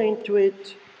more into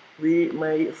it, we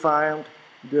may find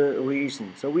the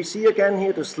reason. So we see again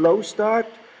here the slow start,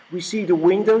 we see the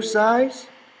window size,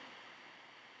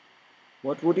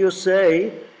 What would you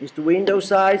say? Is the window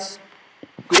size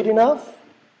good enough?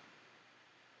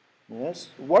 Yes.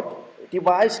 What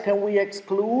device can we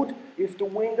exclude if the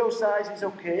window size is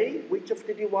okay? Which of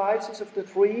the devices of the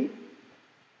three?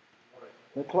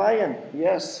 The client,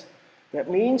 yes. That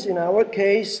means in our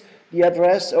case, the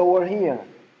address over here,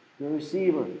 the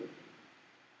receiver.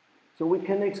 So we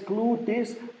can exclude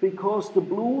this because the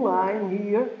blue line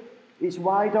here is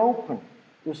wide open.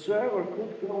 The server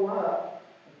could go up.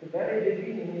 At the very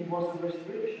beginning it was a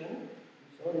restriction,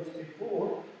 we saw this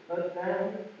before, but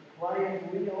then the client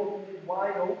reopened it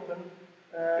wide open.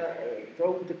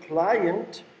 So the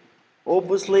client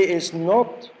obviously is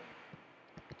not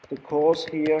the cause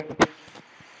here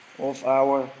of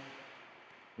our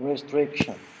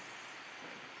restriction.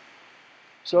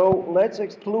 So let's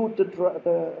exclude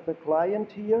the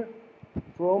client here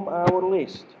from our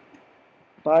list.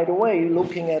 By the way,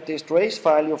 looking at this trace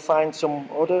file, you'll find some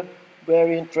other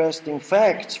very interesting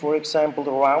facts. For example,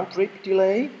 the round-trip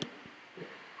delay.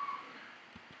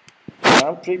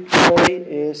 Round-trip delay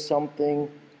is something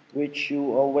which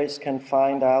you always can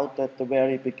find out at the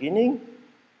very beginning,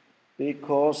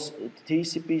 because the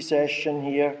TCP session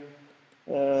here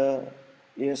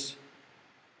is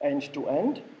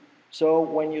end-to-end. So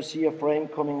when you see a frame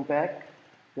coming back,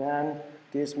 then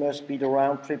this must be the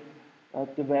round trip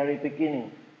at the very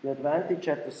beginning. The advantage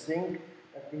at the sync,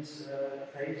 at this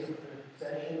phase of the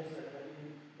sessions, that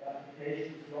the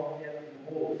application is not yet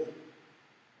involved in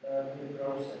the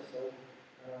process. So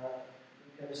you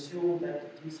can assume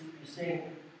that the TCP sync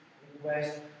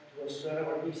request to a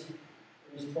server is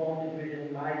responded within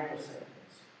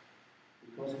microseconds,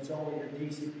 because it's only the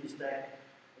TCP stack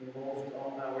involved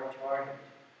on our target.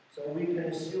 So we can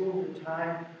assume the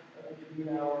time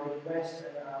between our request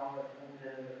and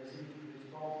the received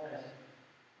response as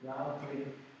round-trip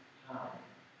time.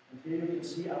 And here you can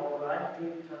see our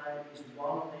round-trip time is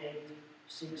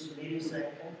 186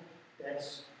 milliseconds. That's,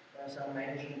 as I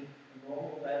mentioned, a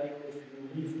normal value if you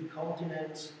leave the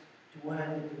continents,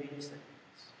 200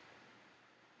 milliseconds.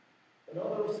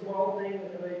 Another small thing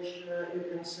which you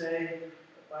can say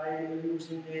by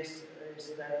using this is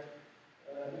that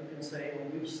you can say on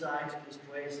which side this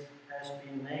trace has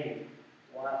been made,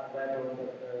 whether on the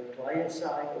client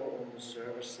side or on the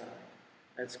server side.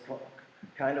 That's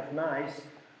kind of nice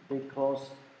because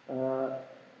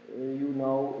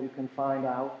you can find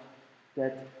out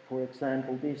that, for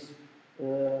example, this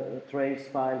trace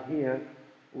file here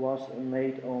was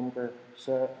made on the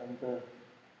server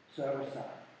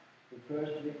side. The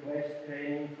first request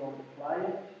came from the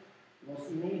client, was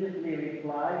immediately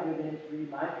replied within 3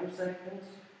 microseconds,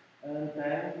 and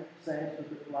then sent to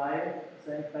the client,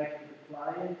 sent back to the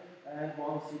client, and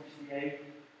 168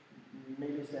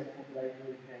 milliseconds later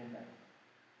it came back.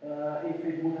 If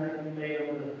it would have been made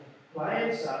on the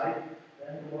client side,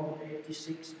 then the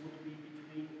 186 would be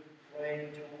between frame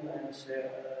 2 and 1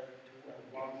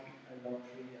 and not 3 and 1.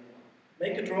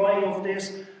 Make a drawing of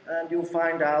this and you'll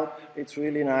find out it's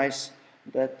really nice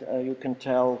that you can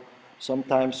tell.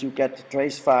 Sometimes you get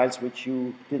trace files which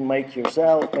you didn't make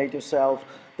yourself,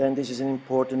 then this is an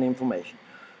important information.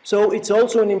 So it's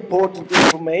also an important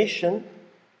information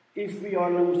if we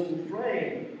are losing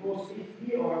frame, because if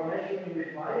we are measuring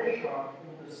with Wireshark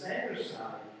on the sender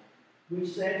side, which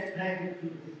sends packet to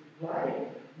the client,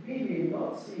 we will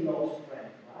not see lost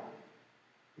frame, right?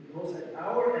 Because at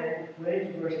our end, the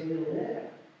frames were still there.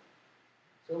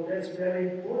 So that's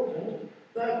very important,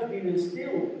 but we will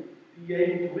still be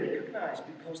able to recognize,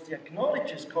 because the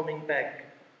acknowledges coming back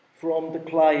from the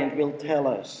client will tell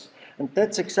us. And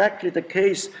that's exactly the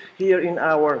case here in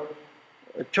our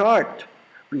chart.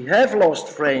 We have lost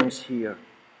frames here,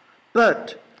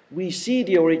 but we see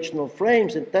the original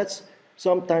frames, and that's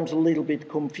sometimes a little bit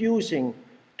confusing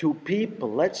to people.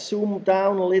 Let's zoom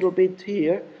down a little bit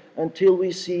here until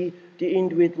we see the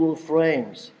individual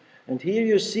frames. And here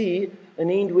you see an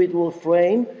individual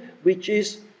frame which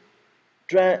is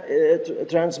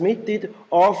transmitted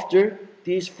after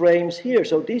these frames here.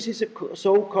 So this is a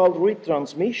so-called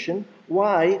retransmission.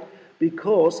 Why?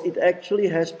 Because it actually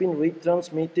has been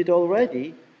retransmitted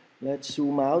already. Let's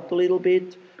zoom out a little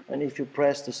bit, and if you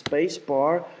press the space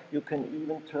bar, you can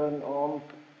even turn on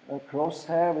a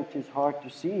crosshair, which is hard to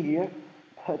see here,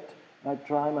 but I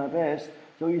try my best.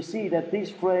 So you see that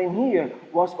this frame here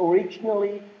was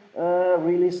originally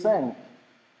really sent.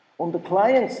 On the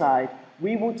client side,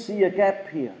 we would see a gap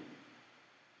here.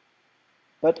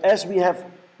 But as we have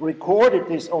recorded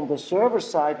this on the server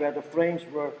side where the frames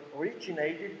were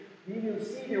originated, we will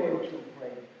see the original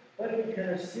frame. But we can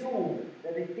assume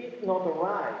that it did not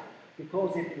arrive,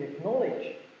 because if the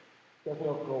acknowledge does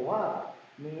not go up,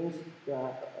 means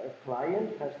that a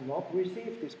client has not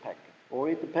received this packet, or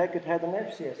if the packet had an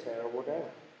FCS error or whatever.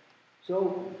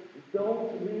 So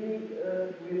don't really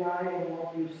rely on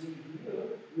what you see here,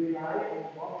 rely on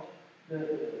what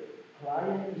the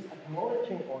client is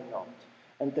acknowledging or not.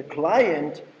 And the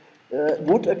client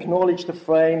would acknowledge the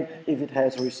frame if it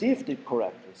has received it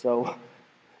correctly. So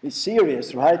it's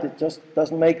serious, right? It just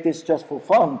doesn't make this just for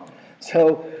fun.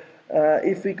 So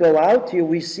if we go out here,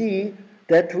 we see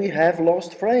that we have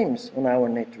lost frames on our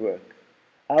network.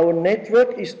 Our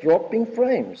network is dropping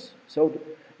frames. So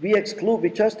we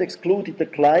just excluded the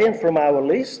client from our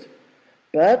list,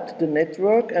 but the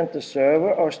network and the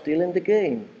server are still in the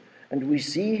game. And we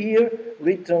see here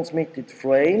retransmitted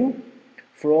frame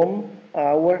from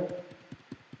our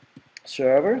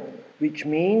server, which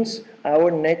means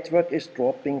our network is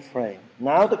dropping frame.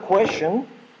 Now the question,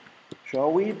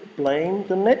 shall we blame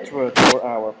the network for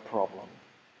our problem?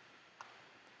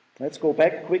 Let's go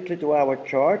back quickly to our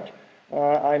chart.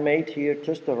 I made here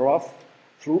just a rough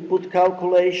throughput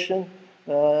calculation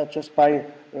just by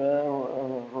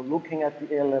looking at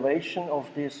the elevation of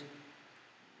this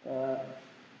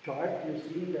chart. You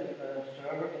see that the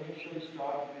server initially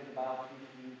started with about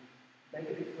 50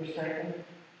 megabits per second,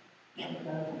 and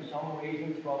then for some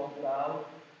reason throttled down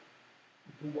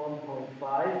to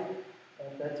 1.5,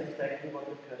 and that's exactly what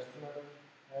the customer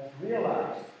has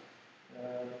realized.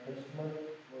 The customer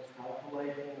was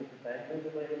calculating with the bandwidth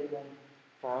available and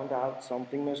found out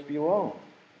something must be wrong.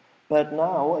 But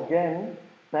now, again,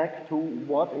 back to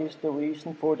what is the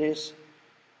reason for this.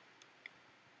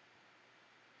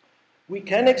 We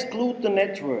can exclude the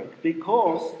network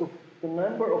because the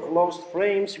number of lost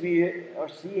frames we are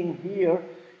seeing here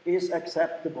is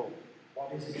acceptable.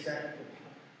 What is acceptable?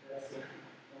 That's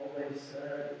always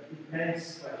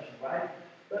depends question, right?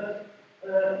 But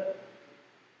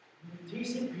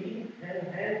TCP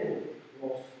can handle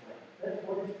lost frames. That's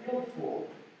what it's built for.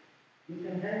 You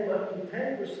can handle up to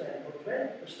 10% or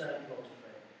 20% lost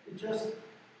frame. It just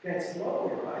gets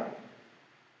slower, right?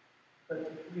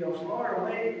 But we are far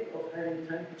away of having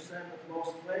 10% of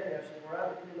lost frame. We have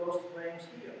sporadically lost frames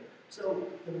here. So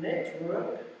the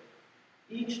network,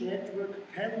 each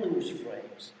network can lose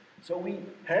frames. So we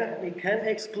can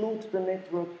exclude the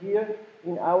network here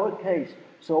in our case.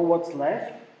 So what's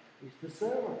left is the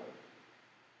server.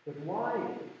 But why?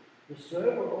 The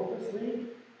server obviously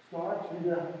starts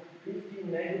with a 15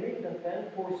 megabit and then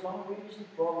for some reason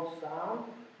throttles down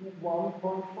to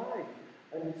 1.5.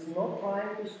 And it's not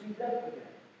trying to speed up again.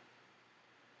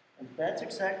 And that's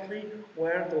exactly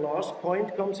where the last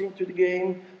point comes into the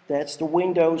game. That's the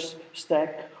Windows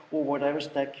stack or whatever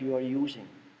stack you are using.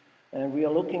 And we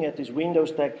are looking at this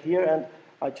Windows stack here, and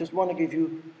I just want to give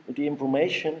you the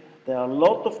information. There are a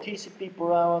lot of TCP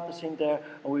parameters in there,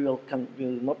 and we will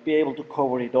not be able to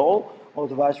cover it all.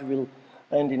 Otherwise, we will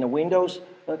end in a Windows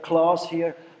class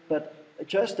here. But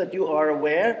just that you are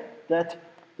aware that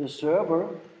the server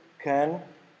can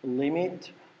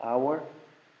limit our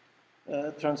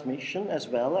transmission as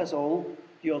well as all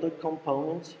the other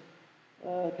components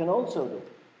can also do.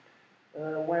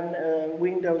 When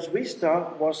Windows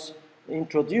Vista was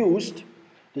introduced,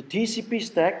 the TCP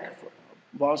stack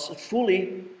was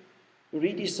fully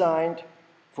redesigned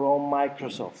from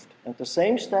Microsoft. And the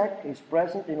same stack is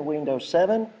present in Windows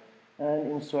 7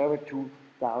 and in Server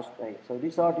 2008. So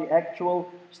these are the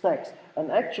actual stacks. And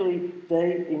actually,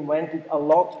 they invented a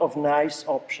lot of nice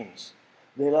options.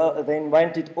 They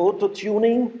invented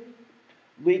auto-tuning,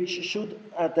 which should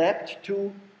adapt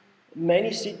to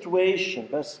many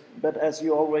situations. But as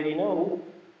you already know,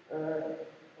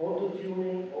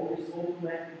 auto-tuning, all these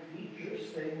automatic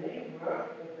features, they may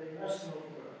work, but they must not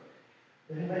work.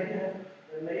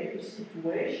 There may be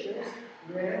situations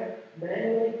where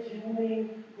manually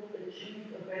tuning could achieve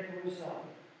a better result.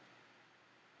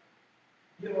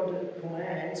 Here are the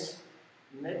commands: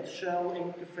 net shell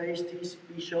interface,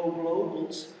 TCP show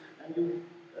globals, and you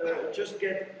just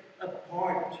get a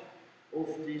part of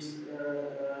this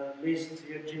list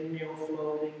here: Jimmy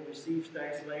offloading, receive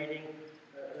stack slating,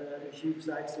 receive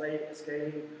stack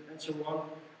scaling, and so on.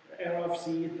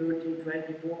 RFC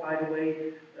 1324, by the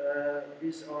way,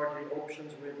 these are the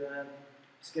options with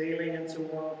scaling and so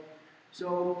on.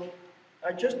 So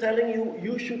I'm just telling you,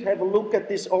 you should have a look at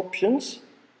these options.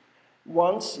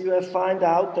 Once you have found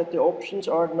out that the options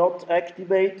are not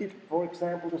activated, for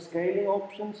example, the scaling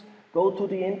options, go to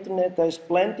the internet. There's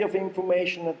plenty of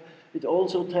information. It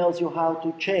also tells you how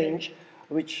to change,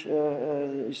 which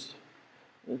is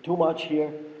too much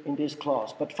here in this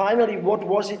class. But finally, what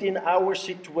was it in our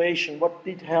situation? What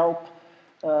did help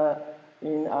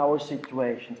in our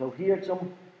situation? So here are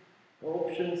some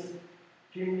options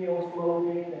chimney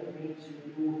offloading, that means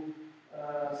you do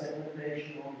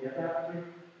segmentation on the adapter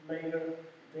layer,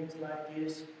 things like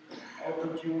this.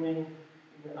 Auto-tuning.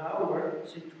 In our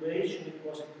situation, it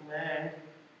was a command,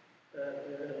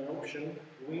 an option,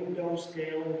 window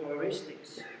scaling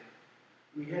heuristics.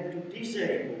 We had to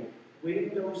disable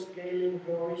window scaling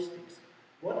heuristics.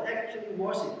 What actually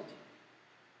was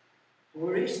it?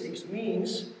 Heuristics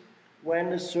means when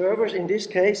the servers, in this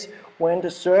case, when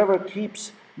the server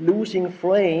keeps losing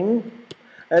frame,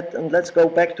 and let's go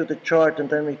back to the chart and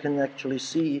then we can actually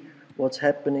see what's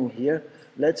happening here.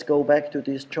 Let's go back to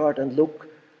this chart and look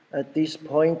at this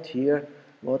point here,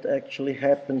 what actually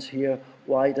happens here.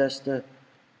 Why does the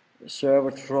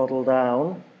server throttle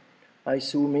down? I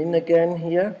zoom in again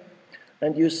here,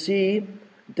 and you see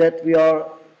that we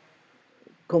are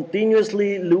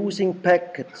continuously losing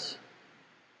packets.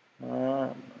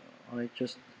 I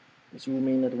just zoom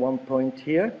in at one point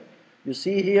here. You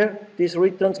see here these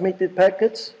retransmitted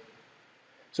packets.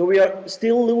 So we are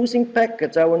still losing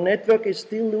packets. Our network is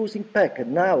still losing packets.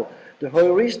 Now, the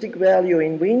heuristic value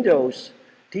in Windows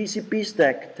TCP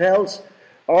stack tells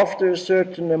after a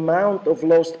certain amount of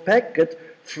lost packet,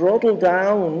 throttle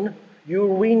down your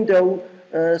window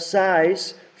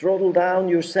size, throttle down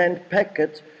your send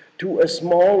packet to a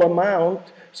small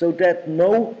amount so that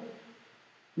no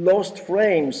lost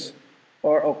frames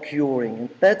are occurring. And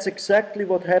that's exactly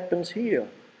what happens here.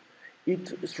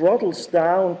 It throttles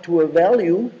down to a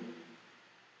value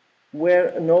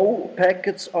where no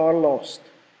packets are lost.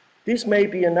 This may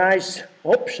be a nice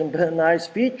option, a nice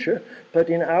feature, but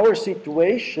in our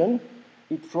situation,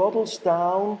 it throttles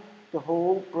down the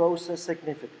whole process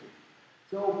significantly.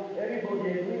 So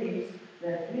everybody agrees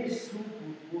that this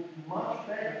would be much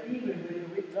better even with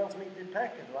a retransmitted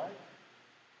packet, right?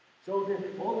 So the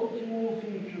auto-tuning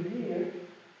feature here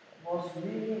was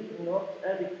really not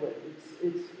adequate.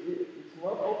 It's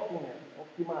not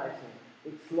optimizing.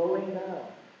 It's slowing down.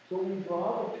 So we'd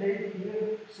rather take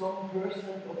here some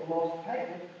percent of lost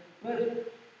packet,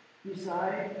 but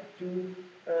decide to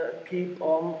keep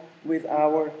on with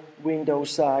our window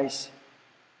size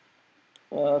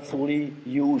fully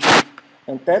used.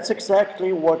 And that's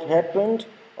exactly what happened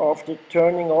after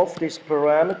turning off this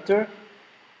parameter.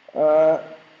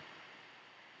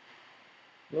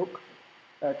 Look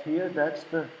at here, that's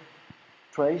the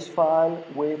trace file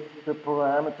with the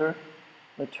parameter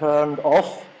turned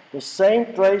off. The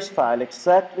same trace file,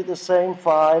 exactly the same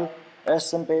file,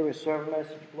 SMB reserve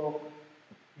message block.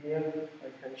 Here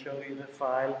I can show you the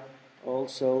file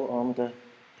also on the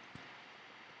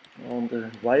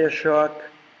Wireshark.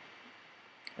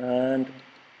 And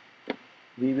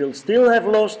we will still have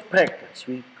lost packets.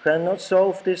 We cannot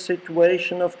solve this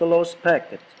situation of the lost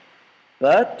packet.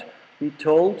 But we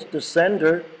told the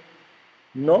sender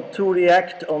not to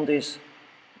react on this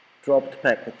dropped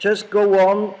packet. Just go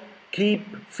on, keep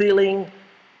filling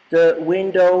the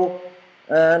window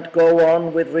and go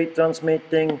on with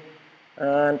retransmitting,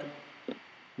 and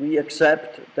we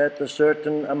accept that a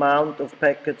certain amount of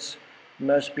packets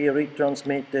must be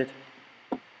retransmitted,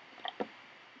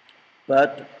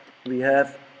 but we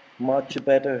have much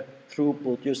better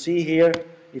throughput. You see here,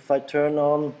 if I turn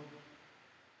on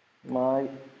my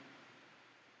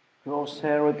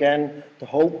crosshair again, the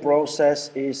whole process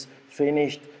is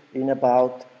finished in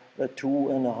about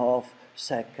 2.5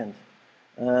 seconds.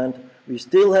 And we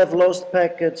still have lost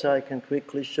packets. I can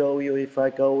quickly show you if I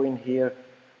go in here.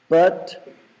 But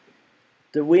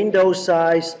the window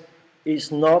size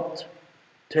is not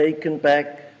taken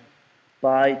back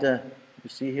by the, you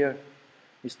see here,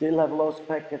 we still have lost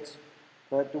packets,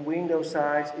 but the window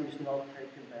size is not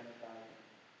taken back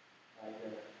by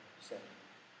the sender.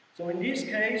 So in this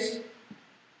case,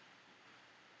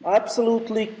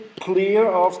 absolutely clear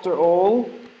after all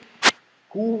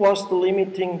who was the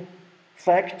limiting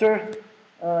factor,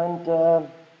 and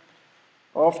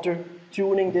after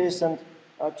tuning this and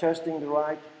adjusting the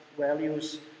right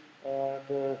values,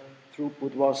 the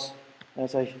throughput was,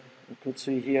 as I could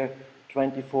see here,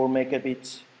 24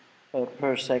 megabits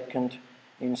per second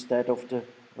instead of the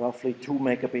roughly 2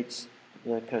 megabits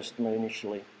the customer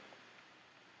initially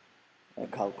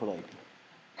calculated.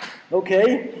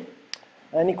 Okay,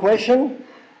 any question?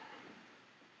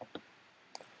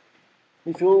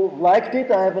 If you liked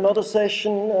it, I have another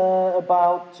session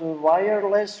about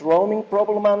wireless roaming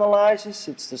problem analysis.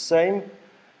 It's the same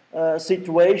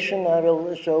situation. I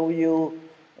will show you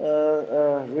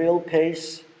a real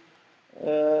case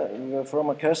from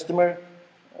a customer,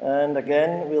 and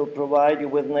again we'll provide you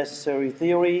with necessary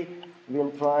theory.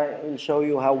 We'll show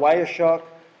you how Wireshark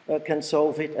can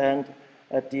solve it, and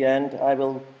at the end I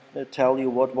will tell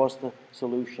you what was the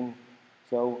solution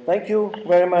So thank you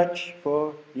very much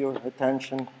for your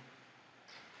attention.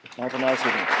 Have a nice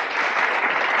evening.